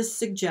Sardis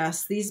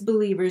suggests, these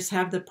believers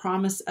have the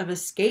promise of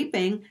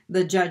escaping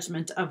the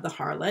judgment of the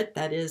harlot,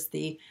 that is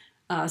the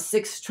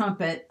sixth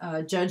trumpet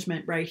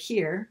judgment right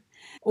here.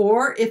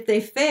 Or if they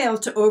fail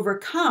to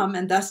overcome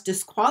and thus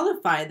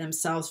disqualify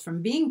themselves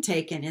from being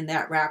taken in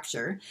that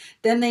rapture,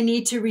 then they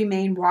need to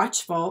remain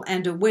watchful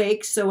and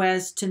awake so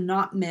as to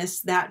not miss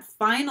that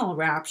final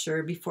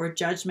rapture before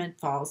judgment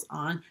falls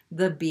on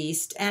the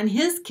beast and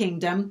his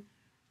kingdom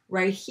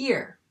right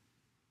here.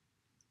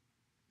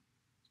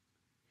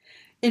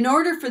 In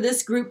order for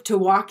this group to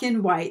walk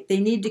in white, they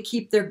need to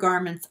keep their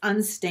garments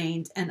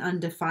unstained and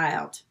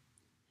undefiled.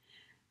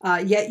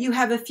 Yet you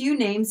have a few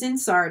names in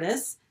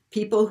Sardis,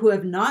 people who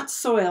have not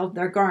soiled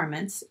their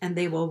garments, and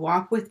they will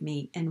walk with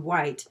me in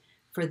white,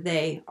 for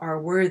they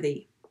are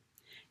worthy.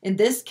 In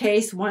this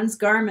case, one's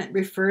garment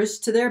refers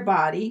to their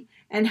body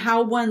and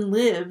how one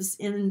lives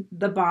in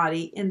the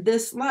body in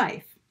this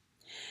life.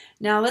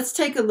 Now let's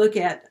take a look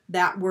at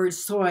that word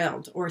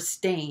soiled or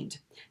stained.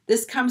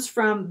 This comes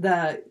from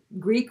the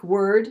Greek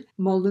word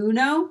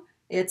moluno.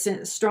 It's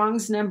in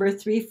Strong's number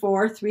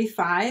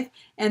 3435,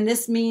 and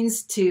this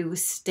means to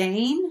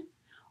stain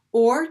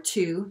or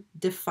to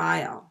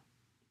defile.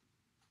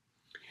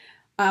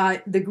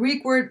 The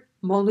Greek word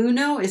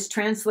moluno is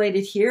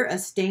translated here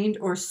as stained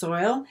or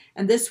soil,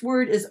 and this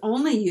word is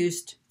only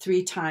used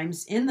 3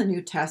 times in the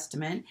New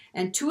Testament,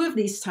 and 2 of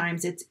these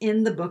times it's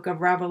in the book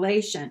of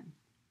Revelation.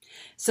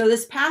 So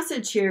this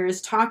passage here is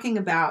talking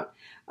about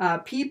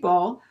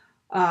people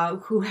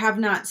who have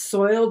not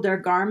soiled their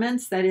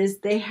garments. That is,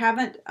 they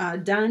haven't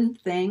done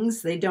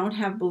things, they don't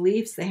have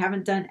beliefs, they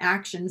haven't done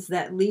actions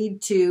that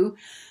lead to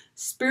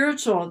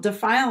spiritual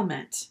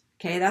defilement.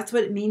 Okay, that's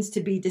what it means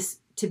to be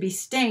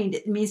stained.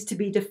 It means to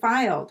be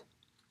defiled.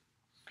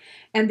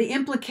 And the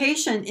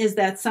implication is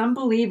that some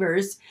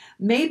believers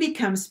may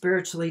become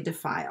spiritually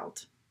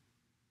defiled.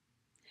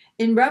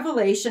 In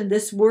Revelation,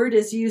 this word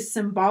is used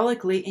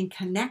symbolically in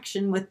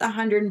connection with the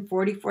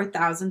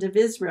 144,000 of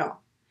Israel.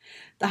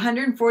 The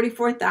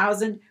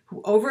 144,000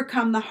 who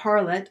overcome the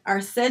harlot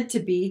are said to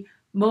be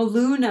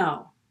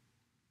moluno,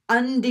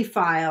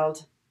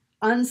 undefiled,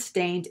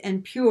 unstained,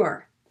 and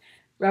pure.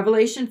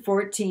 Revelation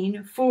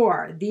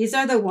 14:4. These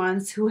are the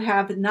ones who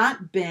have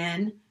not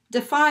been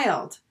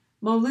defiled,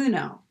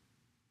 moluno.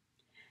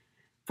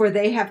 For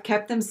they have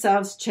kept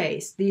themselves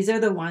chaste. These are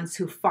the ones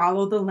who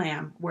follow the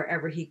Lamb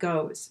wherever he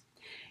goes.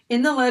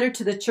 In the letter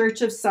to the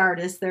church of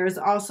Sardis, there is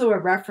also a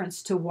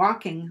reference to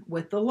walking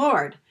with the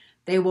Lord.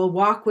 They will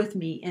walk with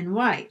me in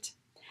white.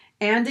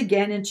 And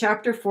again in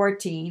chapter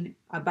 14,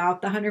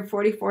 about the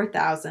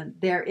 144,000,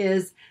 there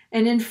is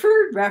an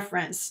inferred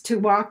reference to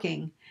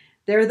walking.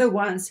 They're the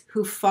ones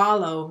who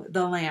follow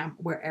the Lamb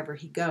wherever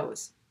he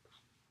goes.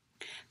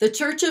 The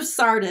church of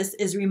Sardis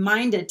is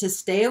reminded to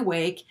stay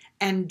awake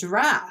and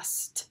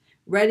dressed,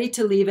 ready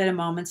to leave at a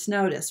moment's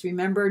notice.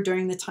 Remember,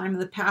 during the time of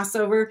the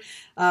Passover,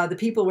 the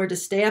people were to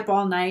stay up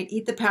all night,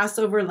 eat the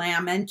Passover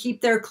lamb, and keep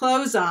their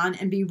clothes on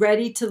and be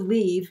ready to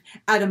leave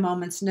at a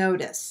moment's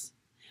notice.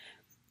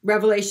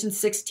 Revelation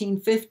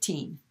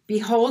 16:15.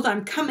 Behold,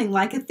 I'm coming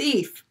like a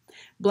thief.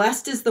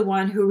 Blessed is the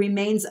one who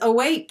remains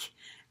awake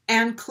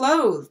and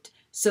clothed,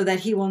 so that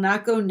he will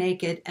not go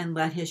naked and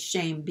let his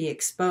shame be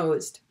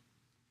exposed.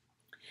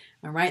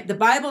 All right, the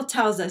Bible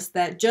tells us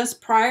that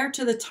just prior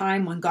to the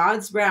time when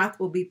God's wrath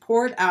will be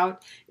poured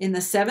out in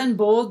the 7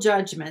 bowl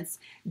judgments,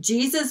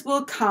 Jesus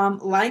will come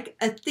like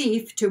a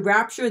thief to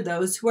rapture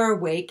those who are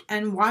awake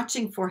and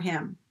watching for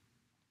him.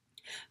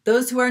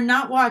 Those who are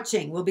not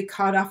watching will be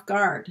caught off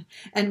guard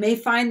and may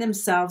find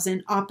themselves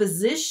in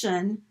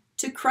opposition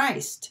to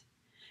Christ.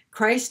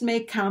 Christ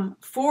may come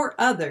for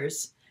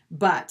others,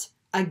 but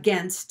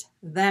against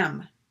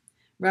them.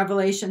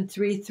 Revelation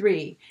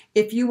 3:3.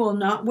 If you will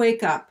not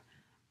wake up,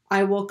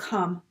 I will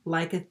come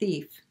like a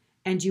thief,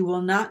 and you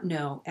will not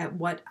know at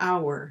what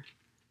hour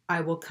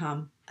I will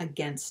come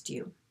against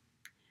you.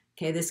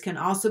 Okay, this can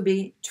also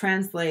be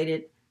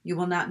translated, you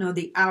will not know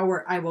the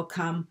hour I will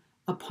come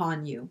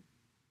upon you.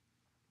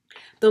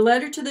 The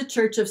letter to the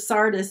church of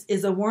Sardis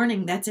is a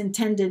warning that's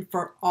intended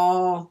for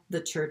all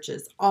the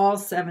churches, all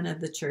 7 of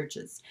the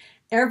churches.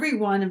 Every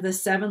one of the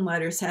 7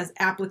 letters has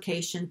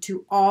application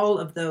to all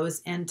of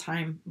those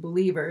end-time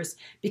believers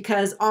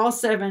because all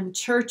 7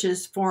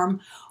 churches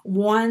form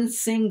one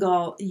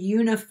single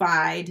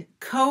unified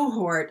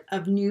cohort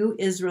of new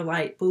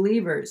Israelite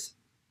believers.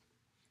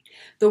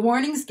 The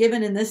warnings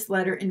given in this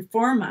letter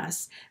inform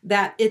us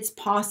that it's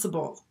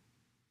possible.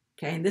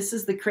 Okay, and this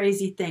is the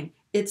crazy thing.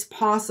 It's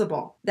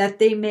possible that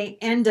they may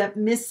end up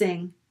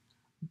missing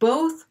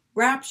both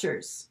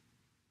raptures.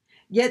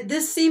 Yet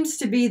this seems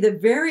to be the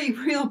very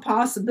real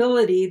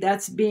possibility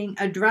that's being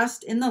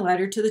addressed in the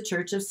letter to the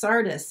church of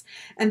Sardis.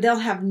 And they'll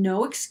have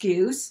no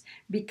excuse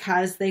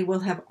because they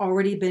will have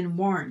already been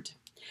warned.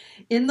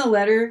 In the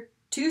letter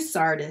to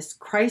Sardis,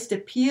 Christ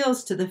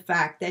appeals to the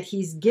fact that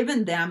he's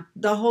given them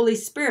the Holy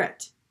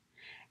Spirit.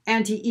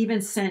 And he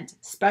even sent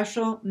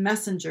special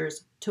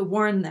messengers to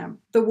warn them.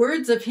 The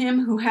words of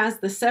him who has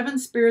the 7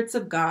 spirits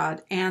of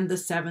God and the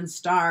 7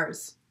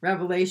 stars.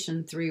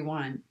 Revelation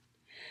 3:1.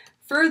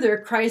 Further,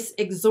 Christ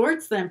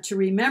exhorts them to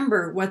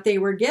remember what they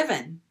were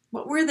given.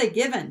 What were they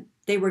given?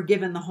 They were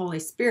given the Holy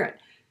Spirit.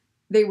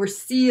 They were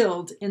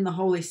sealed in the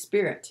Holy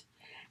Spirit.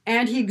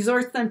 And he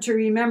exhorts them to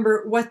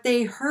remember what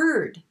they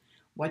heard.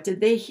 What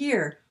did they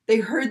hear? They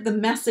heard the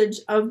message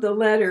of the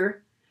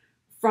letter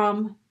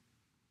from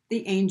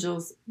the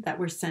angels that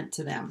were sent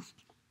to them.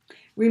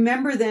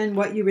 Remember then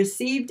what you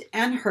received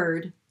and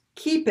heard,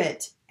 keep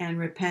it and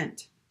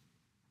repent.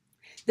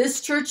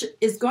 This church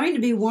is going to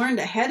be warned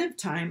ahead of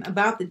time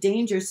about the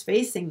dangers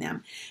facing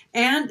them,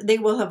 and they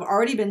will have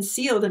already been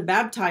sealed and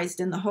baptized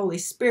in the Holy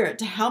Spirit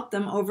to help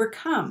them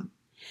overcome.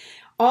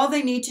 All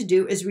they need to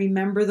do is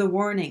remember the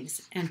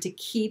warnings and to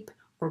keep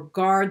or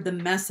guard the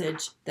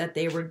message that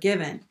they were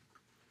given.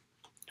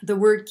 The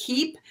word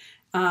keep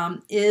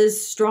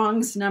is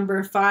Strong's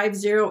number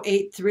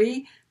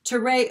 5083,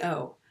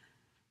 tereo,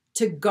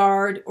 to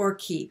guard or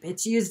keep.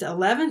 It's used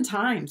 11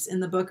 times in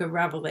the book of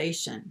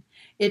Revelation.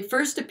 It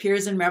first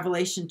appears in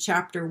Revelation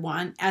chapter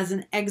 1 as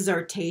an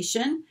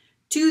exhortation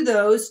to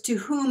those to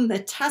whom the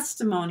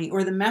testimony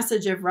or the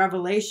message of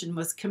revelation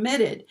was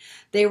committed.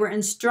 They were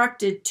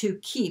instructed to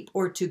keep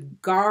or to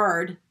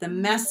guard the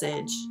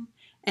message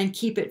and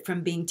keep it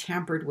from being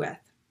tampered with.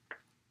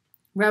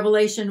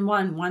 Revelation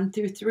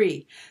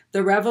 1:1-3,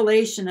 the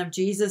revelation of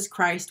Jesus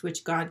Christ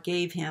which God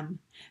gave him,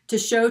 to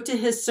show to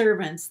his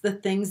servants the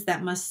things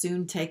that must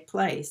soon take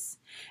place.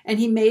 And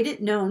he made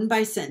it known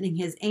by sending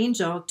his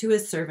angel to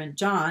his servant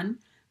John,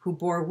 who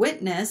bore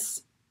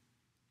witness,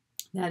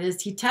 that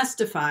is, he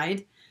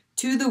testified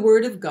to the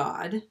word of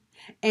God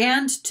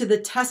and to the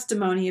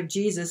testimony of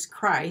Jesus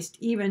Christ,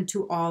 even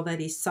to all that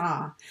he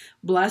saw.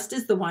 Blessed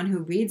is the one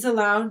who reads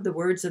aloud the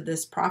words of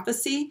this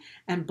prophecy,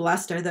 and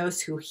blessed are those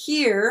who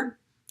hear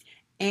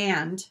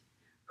and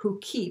who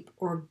keep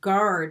or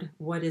guard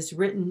what is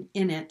written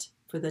in it,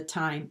 for the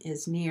time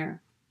is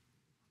near.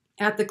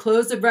 At the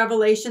close of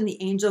Revelation,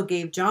 the angel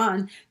gave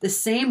John the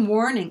same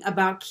warning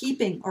about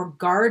keeping or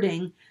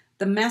guarding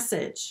the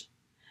message.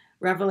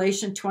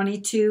 Revelation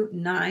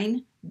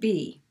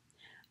 22:9b.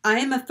 I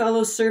am a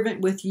fellow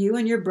servant with you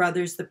and your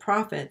brothers, the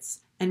prophets,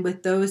 and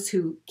with those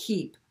who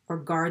keep or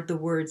guard the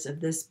words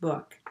of this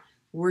book.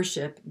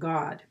 Worship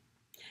God.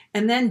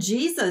 And then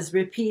Jesus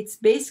repeats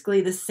basically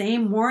the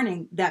same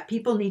warning that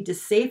people need to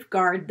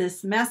safeguard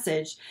this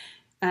message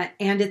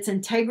and its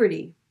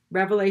integrity.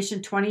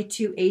 Revelation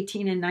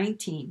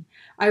 22:18-19.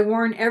 I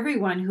warn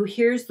everyone who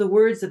hears the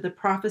words of the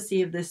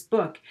prophecy of this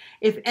book.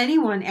 If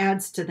anyone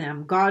adds to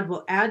them, God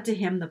will add to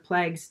him the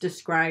plagues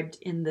described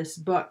in this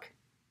book.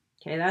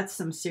 Okay, that's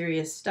some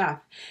serious stuff.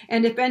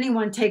 And if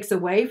anyone takes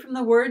away from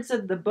the words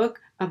of the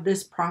book of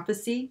this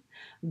prophecy,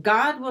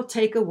 God will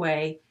take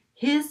away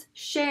his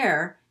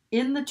share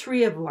in the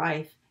tree of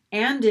life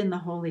and in the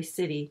holy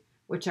city,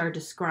 which are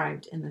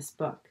described in this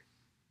book.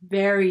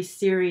 Very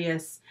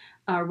serious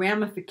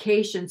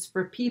ramifications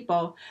for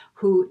people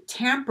who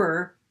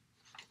tamper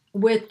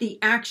with the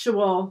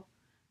actual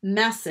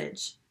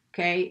message.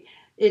 Okay,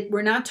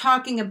 we're not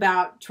talking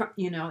about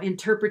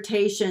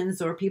interpretations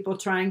or people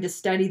trying to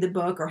study the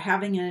book or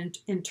having an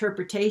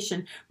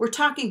interpretation. We're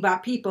talking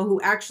about people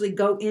who actually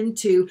go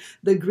into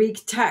the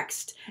Greek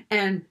text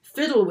and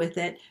fiddle with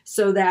it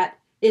so that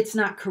it's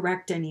not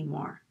correct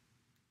anymore.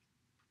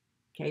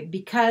 Okay,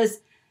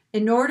 because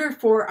in order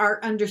for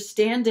our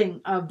understanding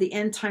of the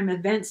end time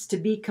events to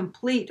be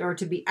complete or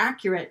to be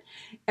accurate,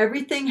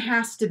 everything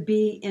has to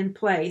be in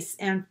place.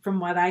 And from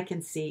what I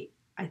can see,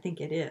 I think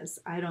it is.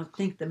 I don't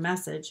think the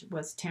message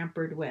was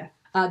tampered with.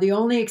 The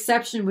only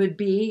exception would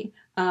be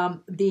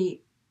the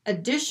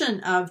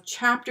addition of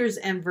chapters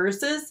and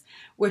verses,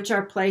 which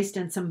are placed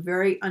in some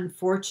very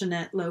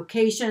unfortunate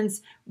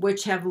locations,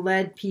 which have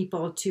led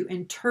people to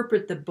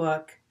interpret the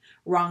book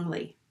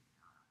wrongly.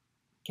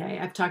 Okay,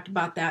 I've talked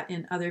about that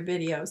in other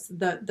videos.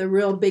 The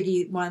real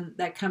biggie one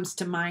that comes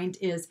to mind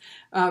is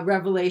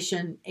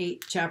Revelation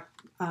 8,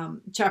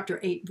 chapter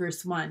 8,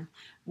 verse 1,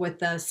 with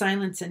the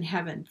silence in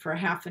heaven for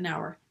half an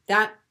hour.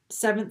 That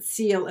seventh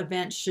seal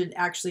event should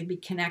actually be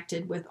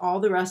connected with all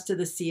the rest of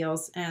the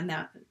seals, and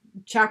that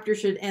chapter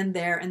should end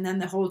there, and then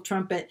the whole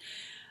trumpet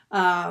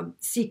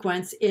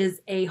sequence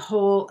is a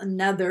whole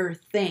another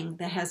thing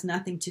that has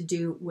nothing to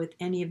do with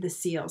any of the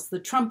seals. The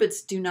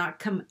trumpets do not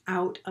come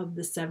out of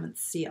the seventh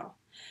seal.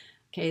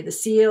 Okay, the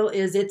seal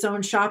is its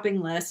own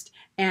shopping list,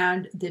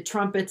 and the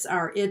trumpets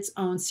are its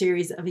own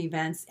series of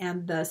events,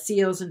 and the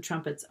seals and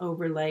trumpets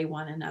overlay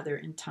one another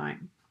in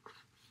time.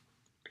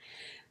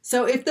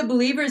 So if the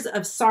believers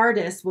of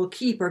Sardis will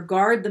keep or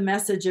guard the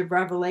message of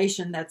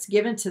revelation that's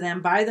given to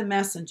them by the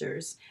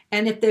messengers,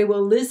 and if they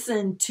will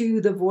listen to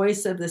the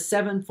voice of the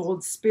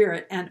sevenfold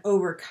Spirit and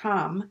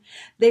overcome,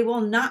 they will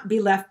not be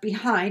left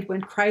behind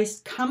when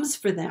Christ comes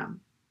for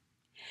them.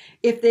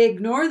 If they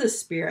ignore the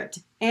Spirit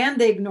and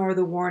they ignore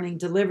the warning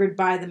delivered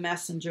by the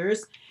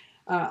messengers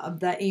of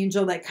the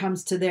angel that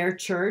comes to their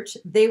church,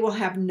 they will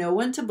have no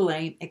one to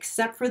blame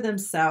except for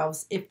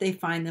themselves if they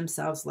find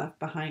themselves left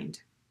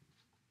behind.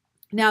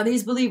 Now,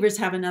 these believers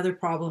have another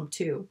problem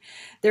too.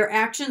 Their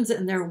actions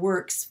and their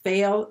works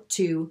fail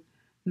to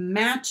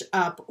match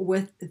up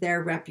with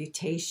their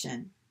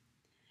reputation.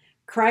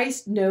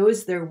 Christ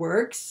knows their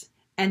works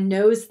and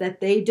knows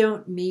that they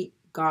don't meet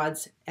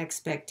God's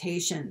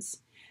expectations.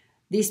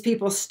 These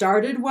people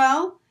started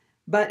well,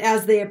 but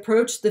as they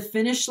approach the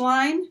finish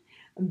line,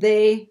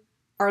 they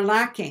are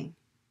lacking.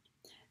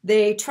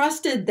 They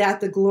trusted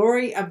that the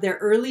glory of their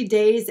early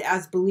days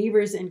as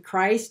believers in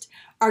Christ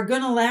are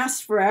going to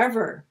last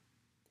forever,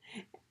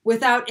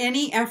 without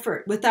any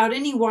effort, without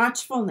any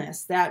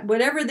watchfulness, that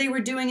whatever they were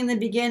doing in the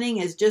beginning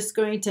is just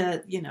going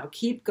to,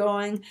 keep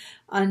going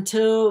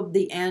until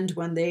the end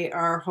when they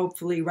are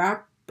hopefully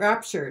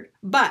raptured.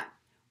 But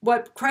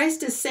what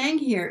Christ is saying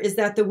here is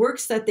that the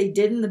works that they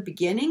did in the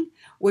beginning,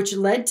 which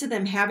led to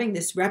them having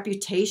this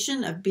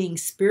reputation of being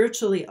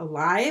spiritually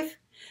alive,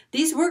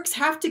 these works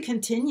have to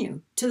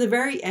continue to the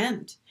very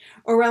end,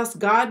 or else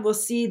God will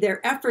see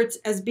their efforts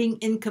as being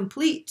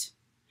incomplete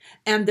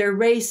and their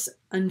race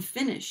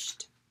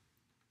unfinished.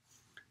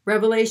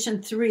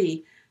 Revelation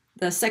 3,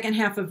 the second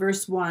half of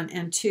verse 1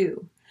 and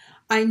 2.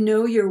 I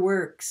know your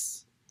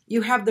works.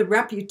 You have the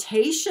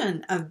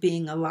reputation of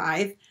being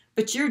alive,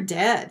 but you're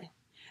dead.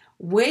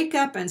 Wake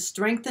up and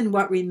strengthen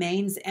what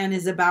remains and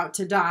is about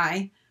to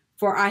die,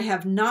 for I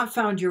have not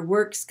found your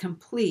works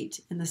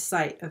complete in the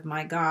sight of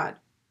my God.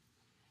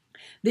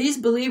 These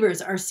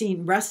believers are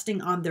seen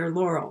resting on their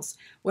laurels.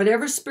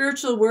 Whatever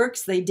spiritual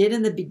works they did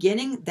in the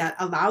beginning that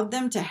allowed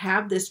them to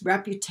have this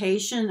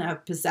reputation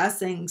of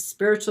possessing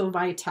spiritual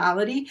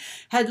vitality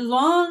had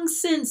long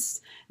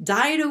since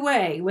died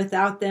away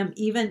without them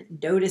even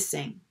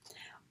noticing.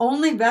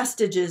 Only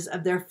vestiges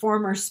of their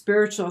former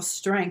spiritual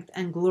strength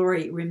and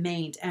glory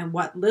remained, and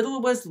what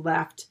little was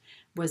left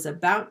was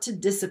about to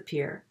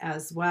disappear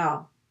as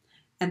well.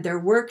 And their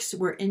works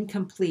were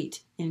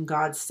incomplete in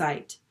God's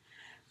sight.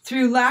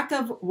 Through lack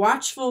of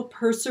watchful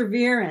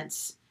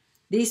perseverance,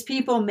 these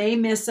people may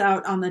miss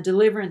out on the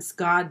deliverance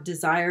God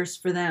desires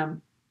for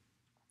them.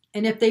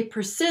 And if they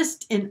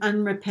persist in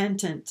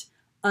unrepentant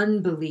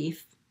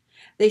unbelief,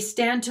 they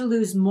stand to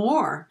lose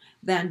more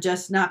than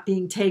just not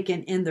being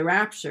taken in the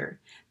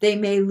rapture. They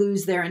may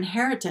lose their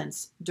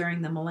inheritance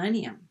during the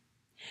millennium.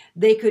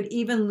 They could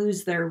even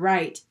lose their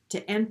right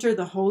to enter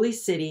the holy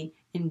city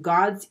in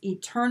God's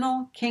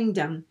eternal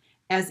kingdom,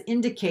 as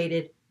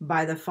indicated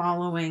by the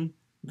following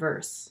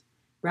verse.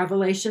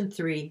 Revelation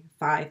 3,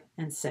 5,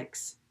 and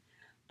 6.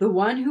 The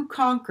one who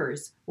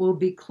conquers will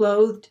be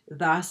clothed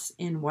thus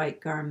in white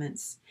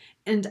garments,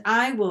 and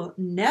I will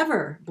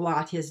never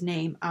blot his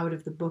name out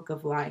of the book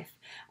of life.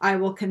 I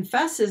will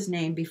confess his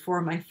name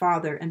before my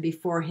Father and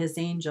before his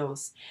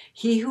angels.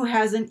 He who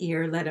has an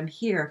ear, let him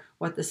hear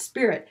what the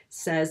Spirit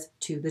says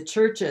to the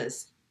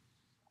churches.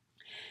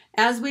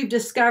 As we've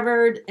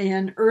discovered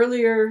in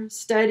earlier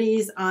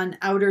studies on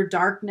outer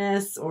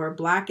darkness or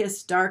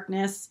blackest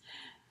darkness,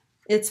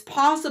 it's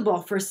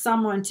possible for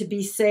someone to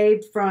be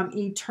saved from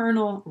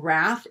eternal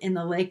wrath in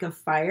the lake of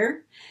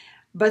fire,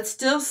 but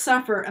still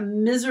suffer a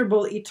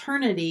miserable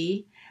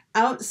eternity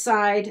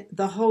outside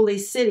the holy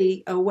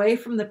city, away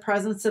from the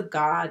presence of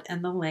God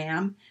and the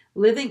Lamb,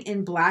 living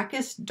in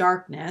blackest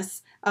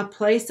darkness, a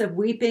place of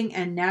weeping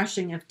and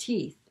gnashing of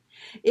teeth.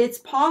 It's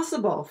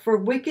possible for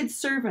wicked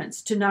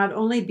servants to not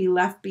only be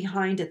left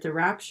behind at the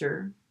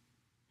rapture,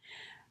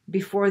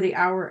 before the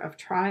hour of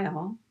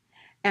trial,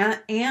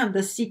 and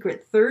the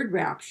secret third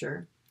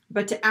rapture,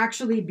 but to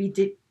actually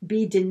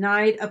be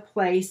denied a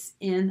place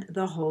in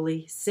the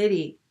holy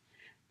city.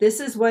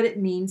 This is what it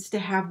means to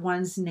have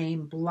one's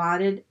name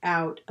blotted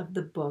out of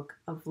the book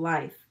of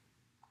life.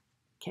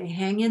 Okay,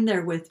 hang in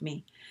there with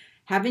me.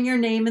 Having your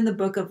name in the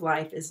book of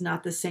life is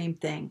not the same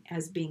thing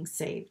as being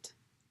saved.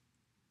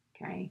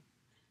 Okay.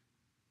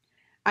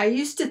 I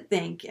used to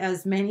think,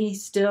 as many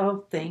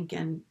still think,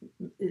 and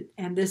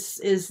this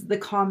is the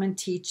common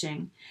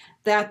teaching,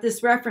 that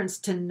this reference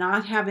to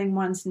not having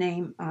one's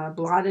name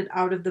blotted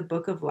out of the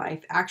book of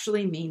life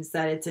actually means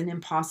that it's an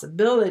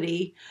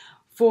impossibility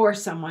for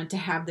someone to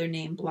have their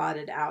name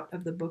blotted out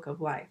of the book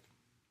of life.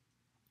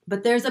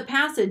 But there's a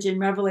passage in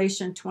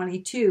Revelation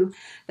 22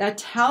 that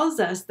tells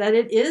us that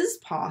it is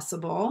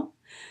possible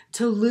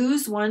to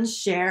lose one's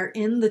share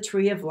in the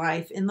tree of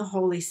life in the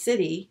holy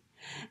city,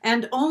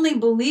 and only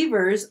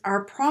believers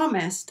are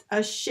promised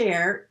a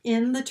share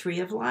in the tree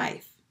of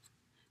life.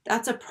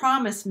 That's a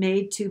promise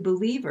made to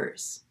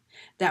believers,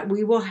 that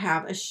we will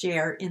have a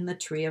share in the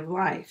tree of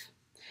life.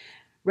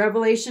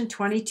 Revelation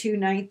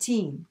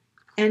 22:19.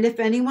 And if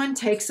anyone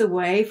takes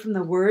away from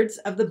the words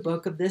of the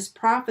book of this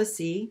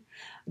prophecy,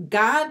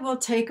 God will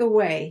take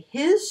away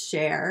his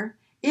share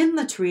in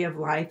the tree of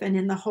life and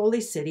in the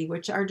holy city,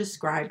 which are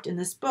described in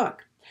this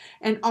book,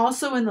 and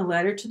also in the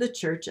letter to the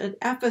church at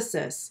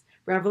Ephesus.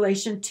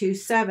 Revelation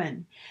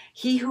 2:7.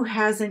 He who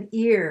has an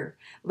ear,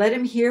 let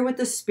him hear what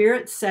the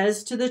Spirit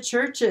says to the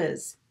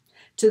churches.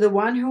 To the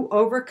one who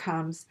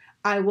overcomes,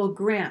 I will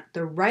grant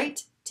the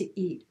right to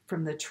eat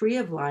from the tree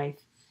of life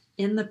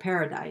in the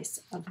paradise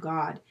of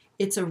God.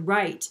 It's a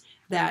right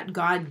that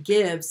God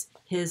gives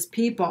his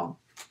people,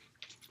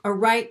 a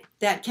right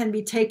that can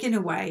be taken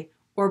away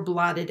or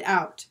blotted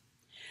out.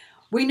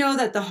 We know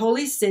that the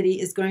holy city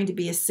is going to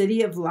be a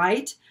city of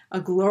light, a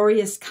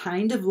glorious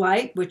kind of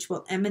light which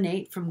will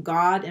emanate from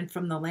God and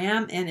from the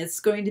Lamb, and it's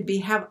going to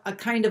have a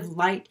kind of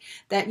light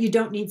that you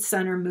don't need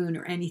sun or moon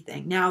or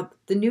anything. Now,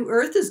 the new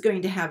earth is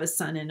going to have a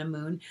sun and a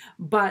moon,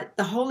 but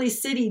the holy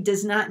city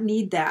does not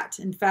need that.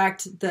 In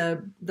fact,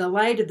 the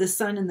light of the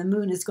sun and the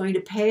moon is going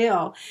to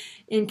pale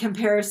in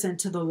comparison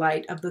to the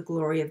light of the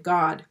glory of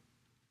God.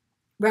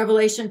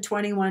 Revelation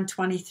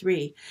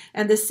 21:23,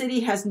 and the city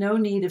has no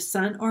need of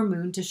sun or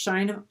moon to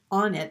shine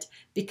on it,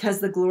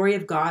 because the glory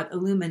of God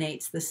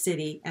illuminates the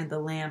city, and the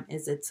Lamb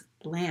is its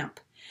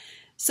lamp.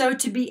 So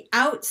to be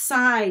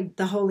outside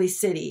the holy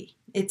city,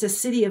 it's a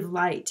city of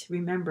light.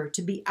 Remember,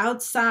 to be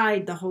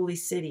outside the holy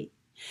city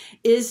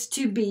is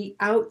to be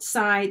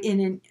outside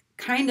in a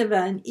kind of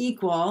an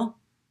equal,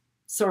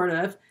 sort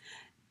of,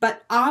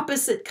 but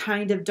opposite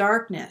kind of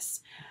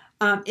darkness.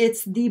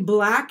 It's the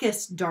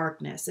blackest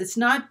darkness. It's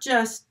not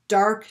just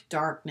dark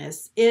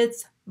darkness.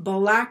 It's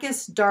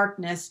blackest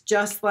darkness,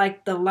 just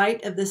like the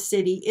light of the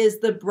city is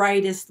the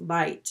brightest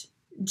light.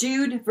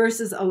 Jude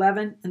verses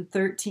 11 and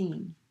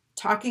 13,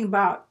 talking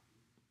about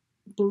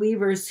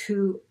believers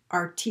who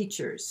are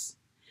teachers.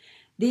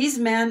 These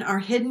men are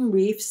hidden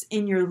reefs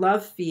in your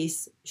love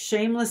feasts,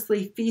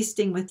 shamelessly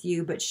feasting with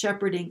you, but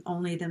shepherding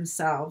only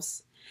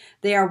themselves.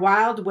 They are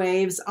wild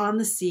waves on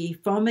the sea,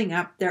 foaming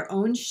up their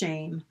own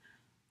shame,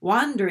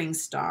 wandering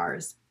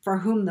stars, for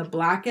whom the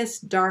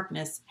blackest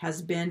darkness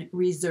has been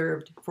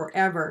reserved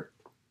forever.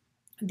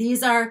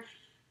 These are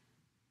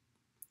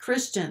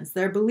Christians,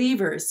 they're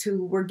believers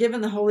who were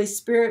given the Holy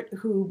Spirit,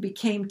 who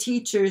became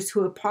teachers,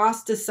 who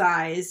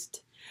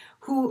apostatized,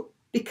 who,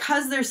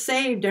 because they're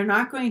saved, they're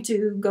not going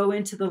to go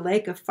into the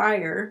lake of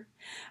fire,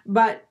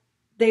 but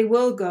they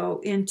will go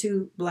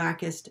into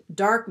blackest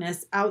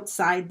darkness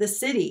outside the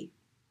city.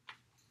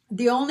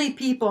 The only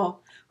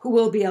people who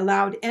will be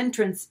allowed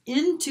entrance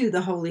into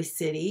the holy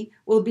city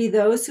will be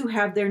those who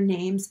have their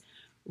names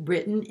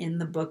written in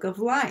the book of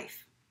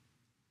life.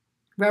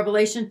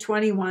 Revelation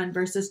 21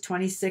 verses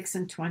 26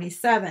 and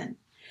 27.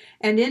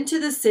 And into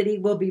the city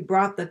will be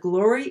brought the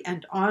glory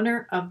and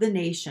honor of the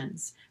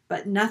nations,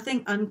 but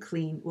nothing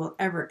unclean will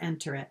ever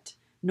enter it,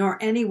 nor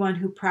anyone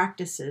who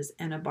practices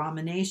an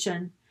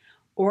abomination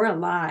or a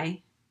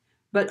lie,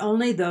 but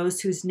only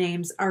those whose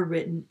names are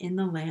written in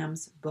the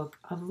Lamb's book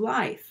of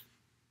life.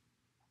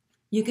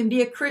 You can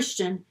be a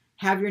Christian,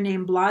 have your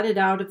name blotted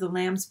out of the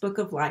Lamb's book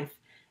of life,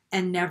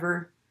 and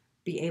never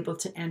be able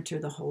to enter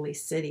the holy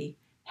city.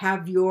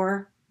 Have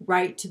your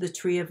right to the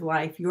tree of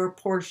life, your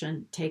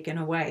portion, taken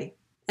away.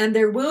 And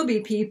there will be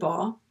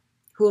people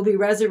who will be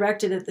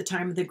resurrected at the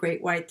time of the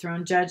great white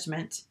throne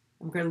judgment.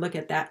 I'm going to look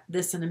at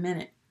this in a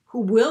minute.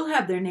 Who will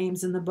have their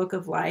names in the book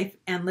of life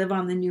and live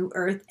on the new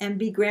earth and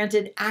be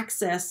granted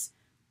access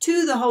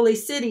to the holy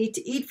city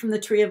to eat from the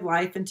tree of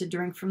life and to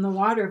drink from the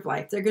water of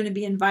life. They're going to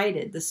be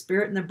invited. The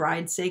Spirit and the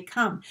bride say,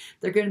 come.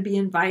 They're going to be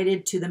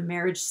invited to the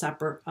marriage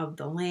supper of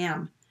the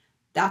Lamb.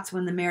 That's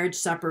when the marriage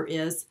supper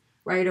is,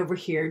 right over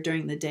here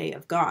during the day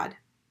of God.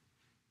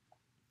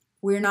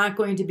 We're not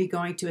going to be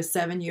going to a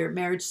 7-year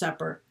marriage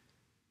supper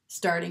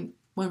starting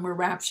when we're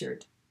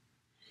raptured.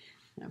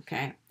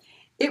 Okay.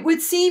 It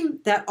would seem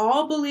that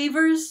all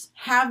believers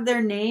have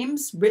their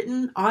names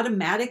written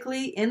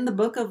automatically in the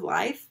book of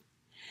life.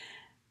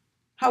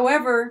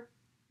 However,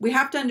 we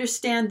have to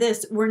understand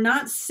this. We're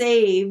not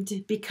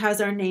saved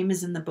because our name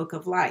is in the book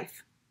of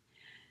life,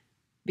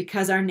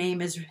 because our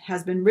name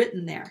has been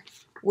written there.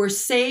 We're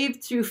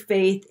saved through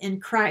faith in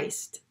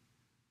Christ.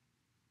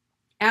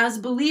 As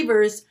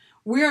believers,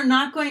 we are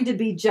not going to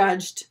be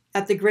judged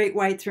at the great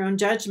white throne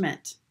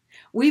judgment.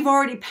 We've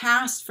already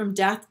passed from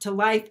death to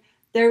life.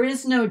 There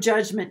is no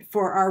judgment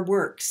for our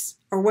works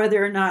or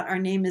whether or not our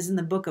name is in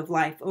the book of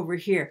life over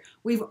here.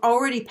 We've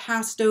already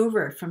passed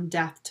over from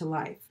death to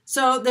life.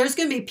 So there's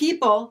going to be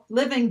people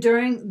living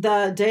during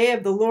the day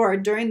of the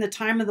Lord, during the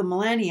time of the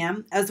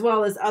millennium, as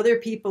well as other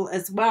people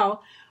as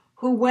well,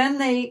 who when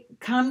they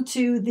come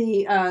to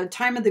the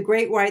time of the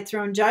great white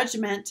throne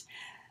judgment,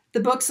 the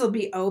books will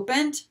be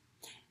opened.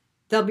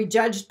 They'll be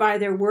judged by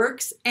their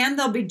works, and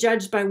they'll be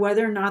judged by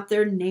whether or not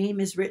their name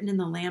is written in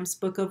the Lamb's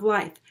book of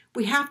life.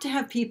 We have to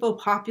have people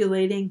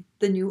populating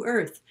the new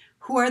earth.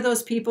 Who are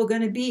those people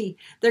going to be?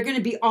 They're going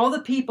to be all the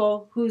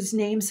people whose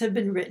names have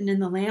been written in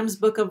the Lamb's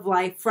book of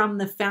life from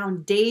the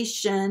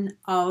foundation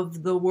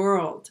of the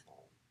world.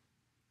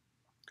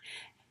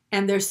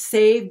 And they're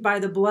saved by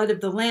the blood of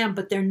the Lamb,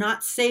 but they're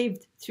not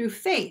saved through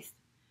faith.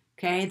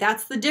 Okay,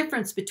 that's the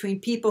difference between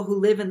people who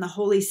live in the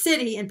holy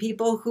city and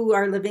people who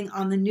are living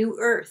on the new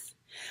earth.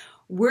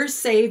 We're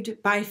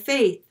saved by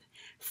faith.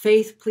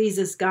 Faith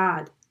pleases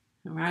God,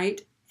 all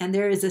right? And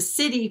there is a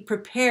city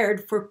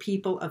prepared for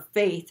people of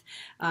faith.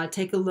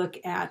 Take a look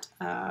at,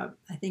 I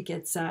think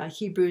it's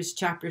Hebrews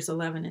chapters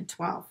 11 and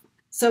 12.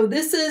 So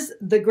this is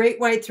the great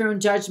white throne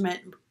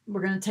judgment.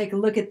 we're going to take a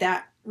look at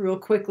that real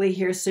quickly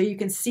here so you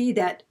can see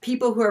that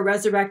people who are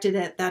resurrected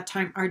at that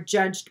time are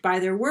judged by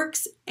their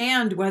works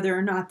and whether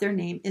or not their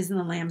name is in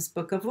the Lamb's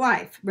Book of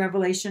Life.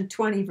 Revelation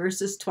 20,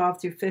 verses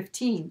 12 through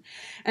 15.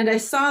 And I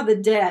saw the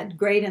dead,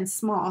 great and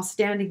small,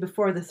 standing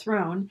before the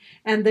throne,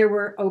 and there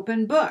were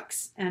open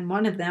books, and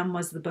one of them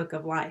was the Book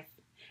of Life.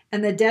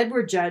 And the dead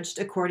were judged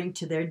according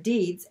to their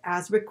deeds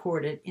as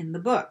recorded in the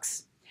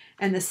books.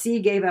 And the sea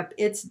gave up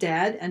its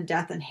dead, and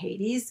death and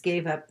Hades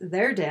gave up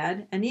their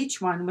dead, and each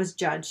one was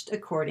judged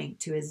according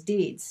to his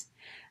deeds.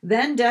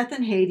 Then death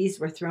and Hades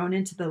were thrown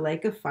into the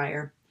lake of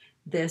fire.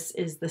 This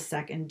is the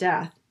second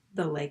death,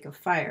 the lake of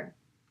fire.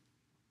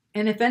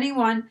 And if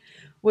anyone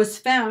was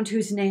found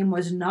whose name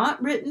was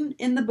not written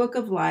in the book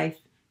of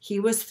life,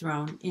 he was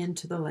thrown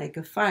into the lake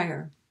of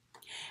fire.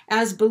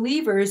 As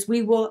believers,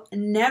 we will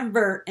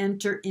never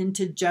enter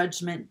into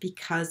judgment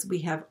because we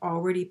have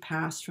already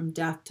passed from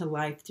death to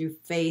life through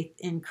faith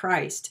in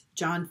Christ.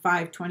 John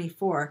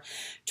 5:24.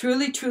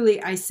 Truly, truly,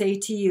 I say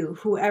to you,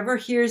 whoever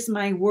hears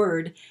my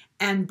word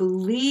and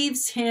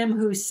believes him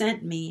who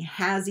sent me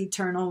has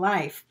eternal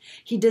life.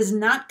 He does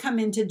not come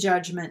into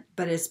judgment,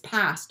 but is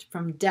passed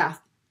from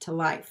death to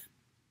life.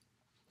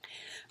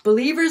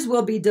 Believers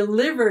will be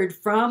delivered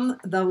from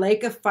the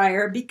lake of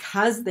fire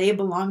because they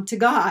belong to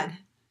God.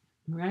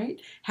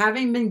 Right?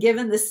 Having been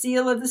given the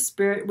seal of the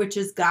Spirit, which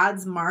is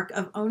God's mark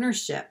of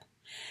ownership.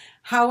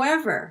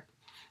 However,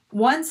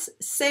 once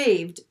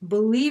saved,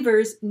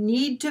 believers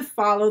need to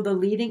follow the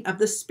leading of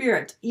the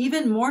Spirit,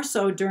 even more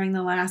so during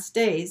the last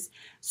days,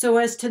 so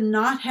as to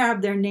not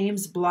have their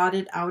names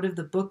blotted out of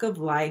the book of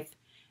life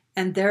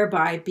and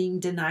thereby being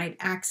denied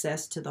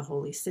access to the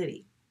holy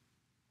city.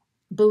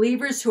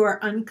 Believers who are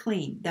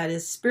unclean, that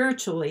is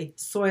spiritually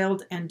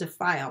soiled and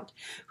defiled,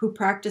 who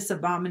practice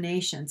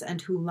abominations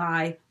and who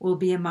lie, will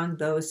be among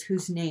those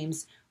whose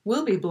names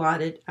will be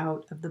blotted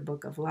out of the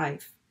book of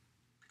life.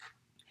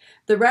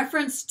 The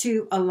reference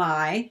to a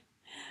lie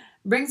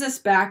brings us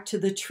back to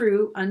the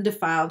true,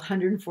 undefiled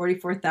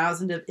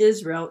 144,000 of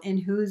Israel in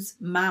whose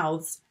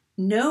mouths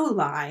no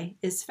lie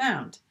is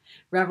found.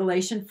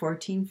 Revelation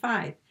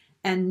 14:5.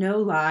 And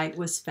no lie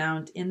was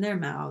found in their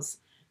mouths,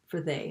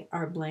 for they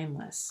are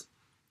blameless.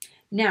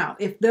 Now,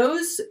 if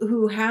those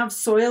who have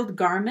soiled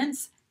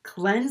garments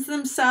cleanse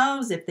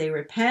themselves, if they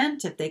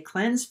repent, if they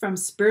cleanse from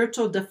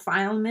spiritual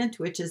defilement,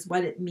 which is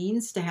what it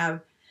means to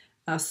have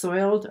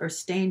soiled or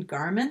stained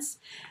garments,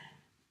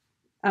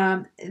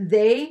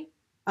 they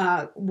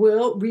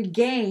will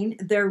regain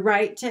their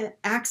right to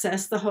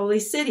access the holy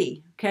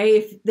city, okay,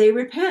 if they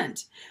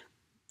repent.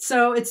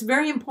 So it's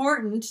very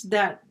important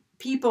that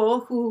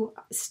people who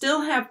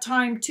still have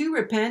time to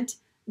repent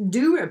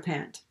do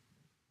repent.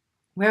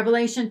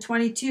 Revelation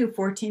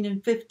 22:14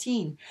 and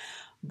 15.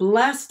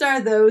 Blessed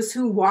are those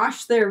who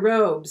wash their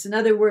robes. In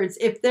other words,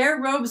 if their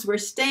robes were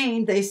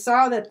stained, they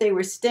saw that they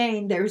were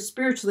stained, they were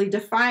spiritually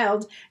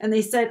defiled, and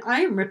they said,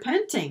 I am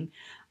repenting.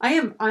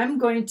 I'm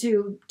going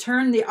to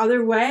turn the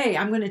other way.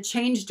 I'm going to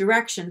change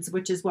directions,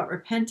 which is what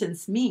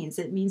repentance means.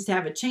 It means to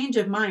have a change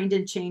of mind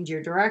and change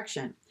your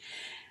direction.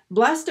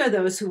 Blessed are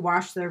those who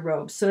wash their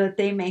robes, so that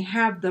they may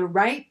have the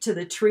right to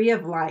the tree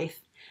of life,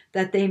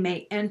 that they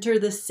may enter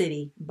the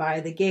city by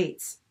the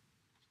gates.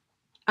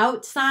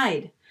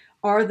 Outside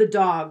are the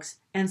dogs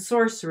and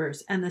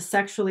sorcerers and the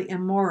sexually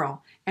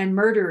immoral and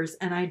murderers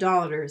and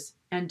idolaters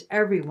and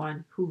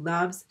everyone who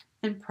loves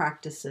and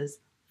practices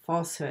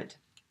falsehood.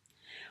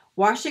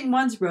 Washing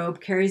one's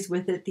robe carries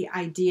with it the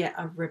idea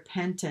of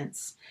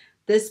repentance.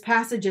 This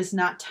passage is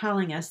not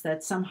telling us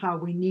that somehow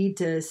we need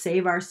to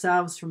save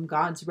ourselves from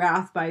God's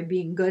wrath by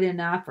being good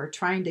enough or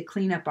trying to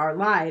clean up our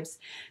lives.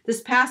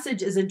 This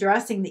passage is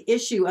addressing the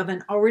issue of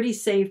an already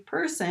saved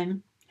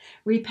person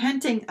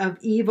repenting of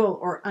evil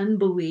or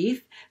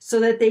unbelief so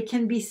that they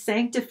can be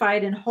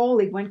sanctified and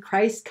holy when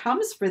Christ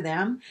comes for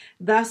them,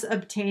 thus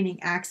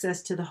obtaining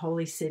access to the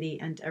holy city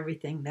and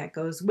everything that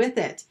goes with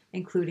it,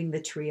 including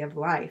the tree of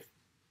life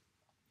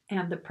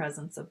and the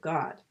presence of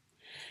God.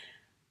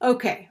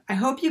 Okay, I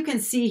hope you can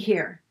see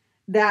here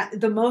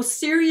that the most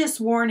serious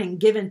warning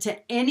given to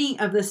any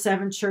of the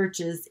 7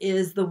 churches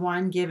is the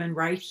one given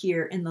right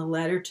here in the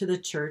letter to the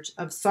church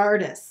of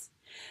Sardis.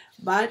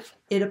 But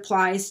it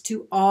applies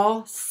to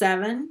all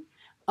 7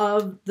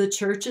 of the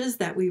churches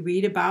that we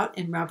read about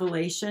in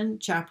Revelation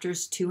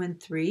chapters 2 and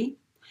 3.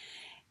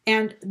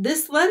 And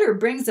this letter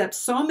brings up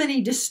so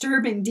many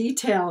disturbing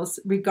details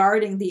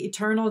regarding the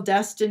eternal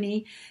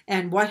destiny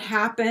and what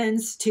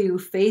happens to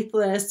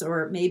faithless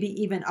or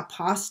maybe even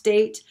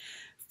apostate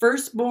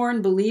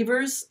firstborn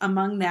believers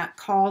among that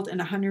called in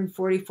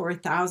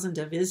 144,000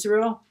 of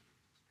Israel,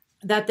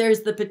 that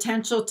there's the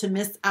potential to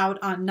miss out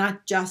on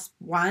not just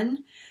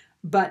one,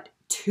 but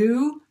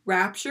 2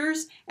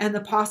 raptures, and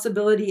the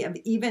possibility of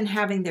even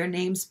having their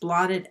names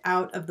blotted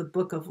out of the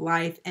book of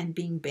life and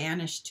being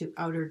banished to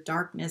outer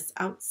darkness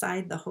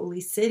outside the holy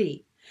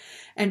city.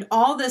 And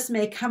all this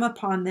may come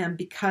upon them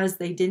because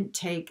they didn't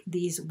take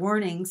these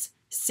warnings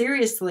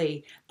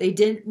seriously. They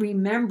didn't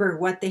remember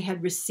what they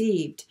had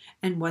received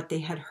and what they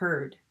had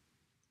heard.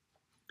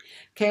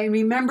 Okay,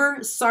 remember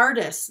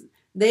Sardis.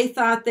 They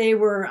thought they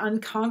were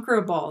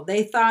unconquerable.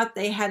 They thought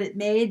they had it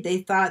made. They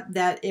thought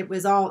that it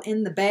was all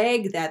in the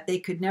bag, that they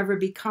could never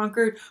be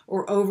conquered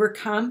or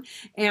overcome.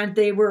 And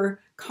they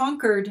were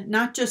conquered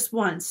not just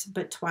once,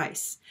 but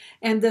twice.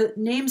 And the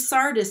name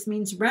Sardis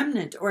means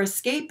remnant or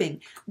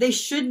escaping. They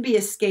should be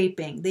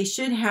escaping. They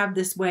should have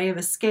this way of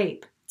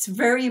escape. It's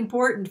very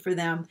important for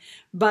them,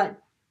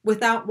 but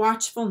without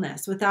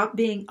watchfulness, without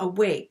being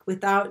awake,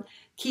 without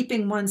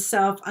keeping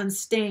oneself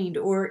unstained,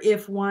 or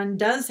if one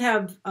does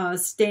have a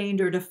stained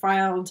or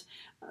defiled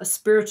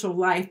spiritual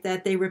life,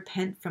 that they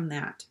repent from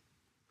that.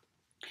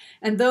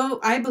 And though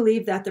I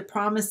believe that the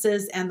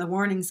promises and the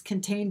warnings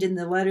contained in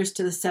the letters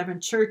to the 7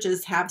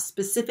 churches have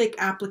specific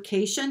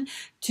application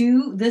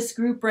to this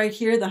group right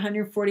here, the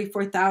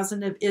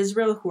 144,000 of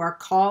Israel who are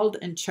called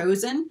and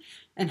chosen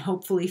and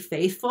hopefully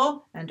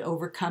faithful and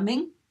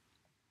overcoming,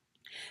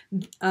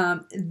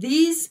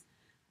 these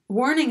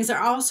warnings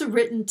are also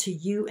written to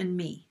you and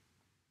me,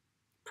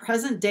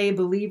 present day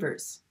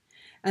believers,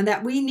 and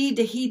that we need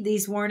to heed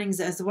these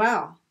warnings as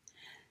well.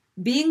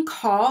 Being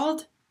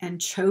called and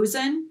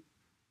chosen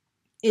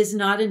is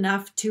not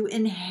enough to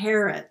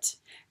inherit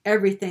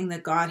everything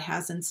that God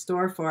has in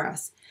store for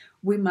us.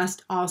 We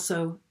must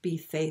also be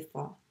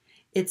faithful.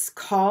 It's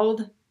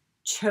called,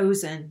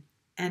 chosen,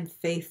 and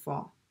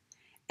faithful,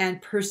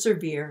 and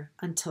persevere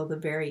until the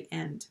very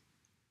end.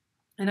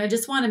 And I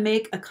just want to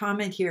make a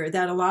comment here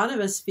that a lot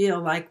of us feel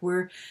like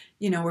we're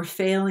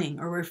failing,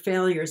 or we're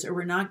failures, or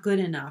we're not good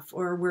enough,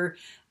 or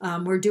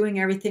we're doing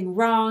everything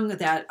wrong,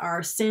 that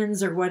our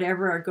sins or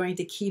whatever are going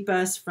to keep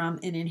us from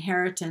an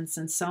inheritance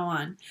and so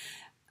on.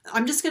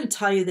 I'm just going to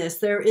tell you this.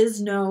 There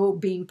is no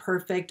being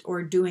perfect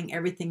or doing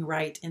everything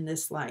right in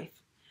this life.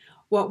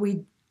 What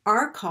we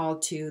are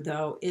called to,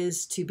 though,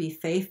 is to be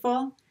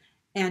faithful,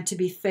 and to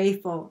be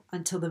faithful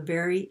until the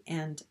very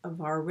end of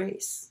our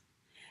race.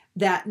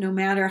 That no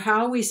matter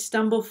how we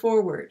stumble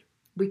forward,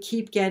 we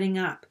keep getting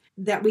up,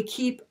 that we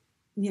keep,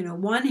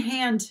 one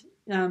hand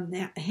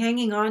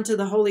hanging on to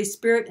the Holy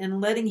Spirit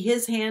and letting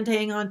His hand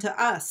hang on to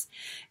us.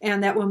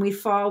 And that when we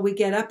fall, we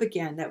get up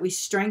again, that we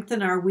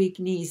strengthen our weak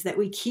knees, that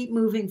we keep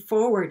moving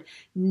forward.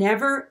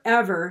 Never,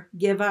 ever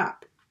give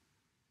up.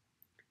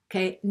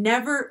 Okay?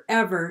 Never,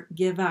 ever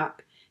give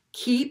up.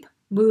 Keep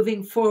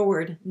moving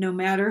forward no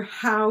matter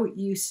how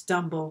you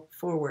stumble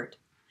forward.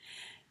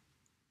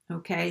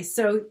 Okay,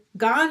 so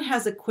God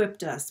has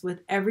equipped us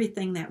with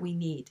everything that we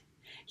need.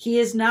 He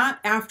is not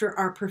after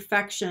our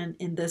perfection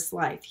in this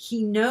life.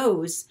 He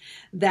knows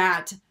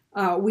that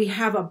we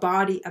have a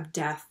body of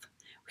death.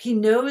 He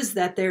knows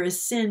that there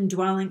is sin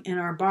dwelling in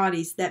our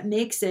bodies that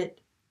makes it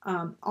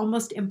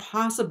almost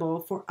impossible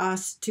for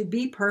us to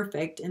be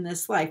perfect in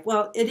this life.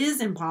 Well, it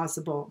is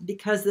impossible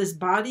because this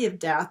body of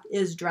death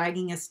is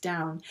dragging us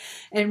down.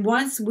 And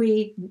once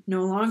we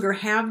no longer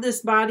have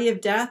this body of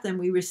death and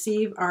we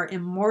receive our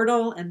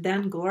immortal and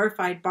then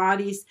glorified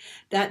bodies,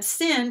 that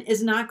sin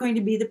is not going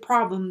to be the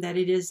problem that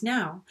it is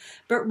now.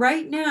 But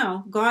right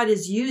now, God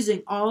is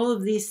using all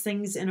of these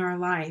things in our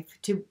life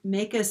to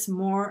make us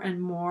more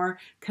and more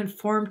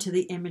conform to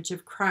the image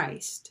of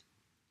Christ.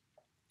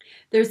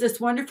 There's this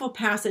wonderful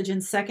passage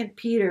in 2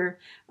 Peter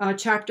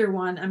chapter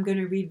 1. I'm going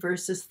to read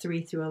verses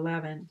 3 through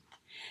 11.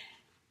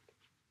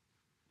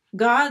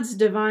 God's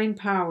divine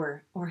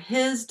power, or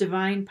His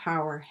divine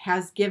power,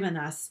 has given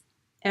us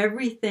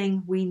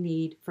everything we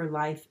need for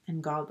life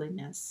and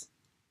godliness.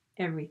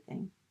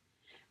 Everything.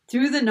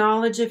 Through the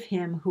knowledge of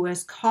Him who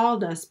has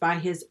called us by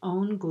His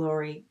own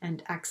glory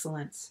and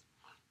excellence.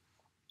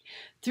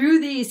 Through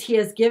these He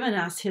has given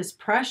us His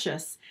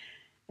precious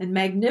and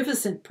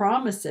magnificent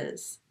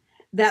promises,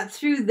 that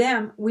through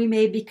them we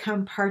may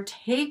become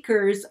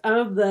partakers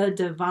of the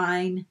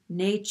divine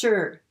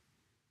nature,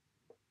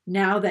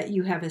 now that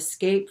you have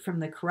escaped from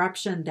the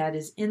corruption that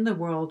is in the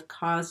world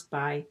caused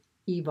by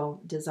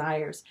evil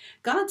desires.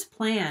 God's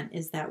plan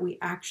is that we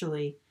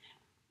actually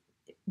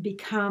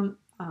become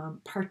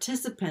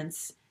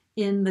participants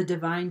in the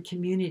divine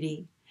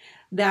community,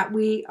 that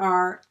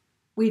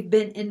we've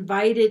been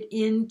invited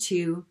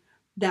into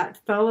that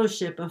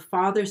fellowship of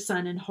Father,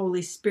 Son, and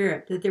Holy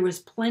Spirit, that there was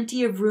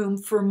plenty of room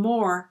for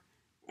more,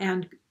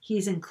 and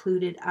He's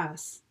included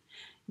us.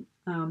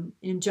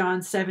 In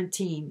John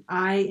 17,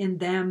 I in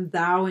them,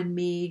 thou in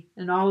me,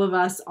 and all of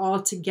us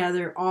all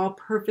together, all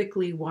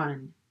perfectly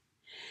one.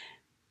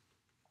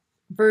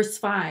 Verse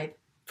 5,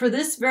 for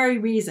this very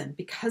reason,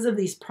 because of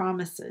these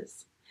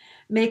promises,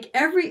 make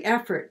every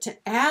effort to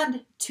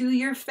add to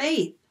your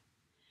faith.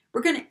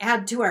 We're going to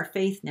add to our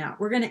faith now.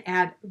 We're going to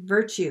add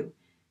virtue.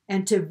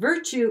 And to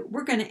virtue,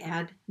 we're going to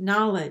add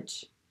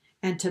knowledge.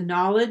 And to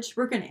knowledge,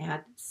 we're going to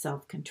add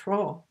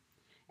self-control.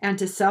 And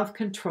to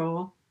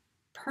self-control,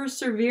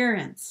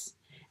 perseverance.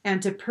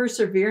 And to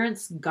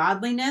perseverance,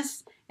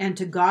 godliness. And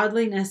to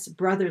godliness,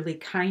 brotherly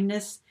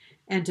kindness.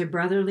 And to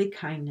brotherly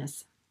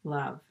kindness,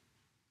 love.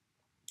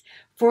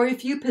 For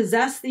if you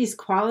possess these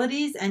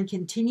qualities and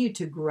continue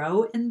to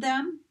grow in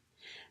them,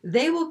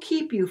 they will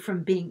keep you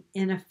from being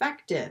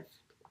ineffective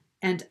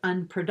and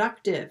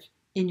unproductive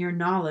in your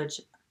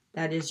knowledge.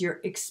 That is your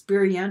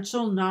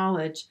experiential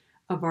knowledge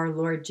of our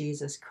Lord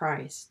Jesus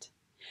Christ.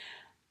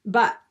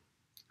 But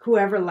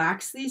whoever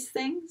lacks these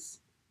things,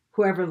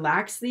 whoever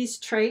lacks these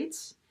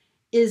traits,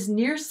 is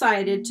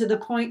nearsighted to the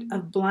point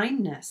of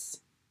blindness,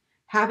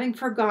 having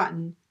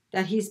forgotten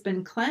that he's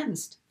been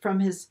cleansed from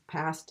his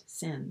past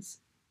sins.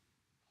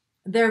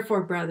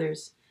 Therefore,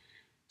 brothers,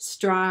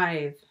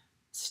 strive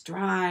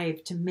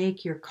to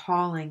make your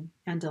calling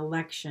and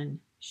election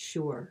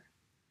sure.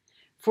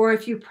 For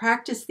if you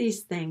practice these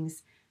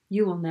things,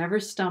 you will never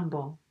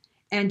stumble,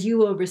 and you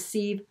will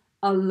receive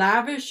a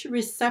lavish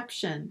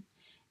reception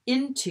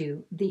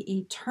into the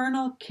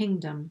eternal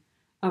kingdom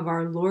of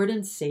our Lord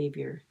and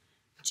Savior,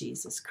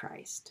 Jesus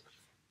Christ.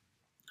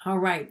 All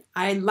right,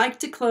 I'd like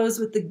to close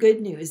with the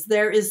good news.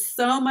 There is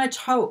so much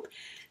hope.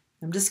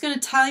 I'm just going to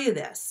tell you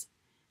this.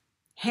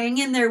 Hang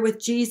in there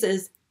with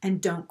Jesus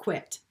and don't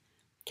quit.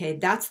 Okay,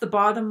 that's the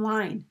bottom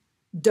line.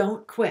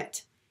 Don't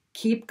quit.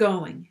 Keep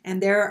going.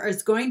 And there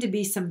is going to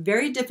be some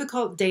very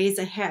difficult days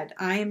ahead.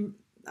 I'm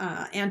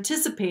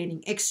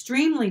anticipating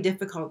extremely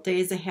difficult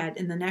days ahead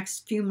in the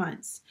next few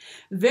months.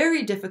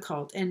 Very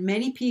difficult. And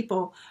many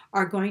people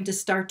are going to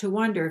start to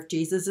wonder if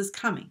Jesus is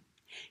coming.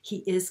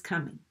 He is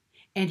coming.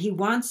 And he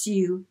wants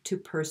you to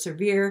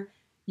persevere.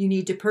 You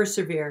need to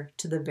persevere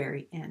to the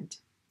very end.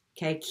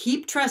 Okay,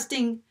 keep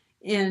trusting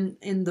in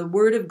the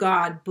Word of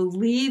God.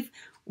 Believe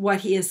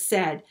what he has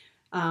said.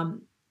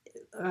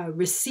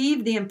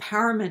 Receive the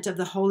empowerment of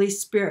the Holy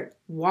Spirit.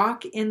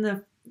 Walk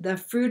in the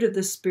fruit of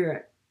the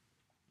Spirit.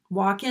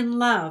 Walk in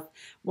love.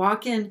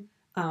 Walk in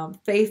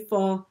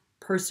faithful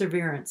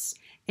perseverance.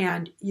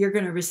 And you're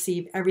going to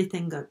receive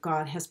everything that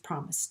God has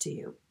promised to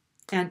you.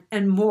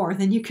 And more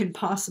than you can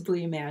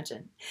possibly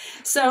imagine.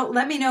 So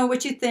let me know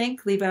what you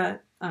think. Leave a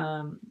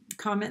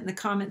comment in the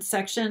comment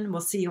section.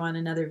 We'll see you on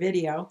another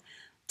video.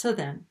 Till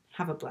then,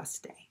 have a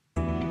blessed day.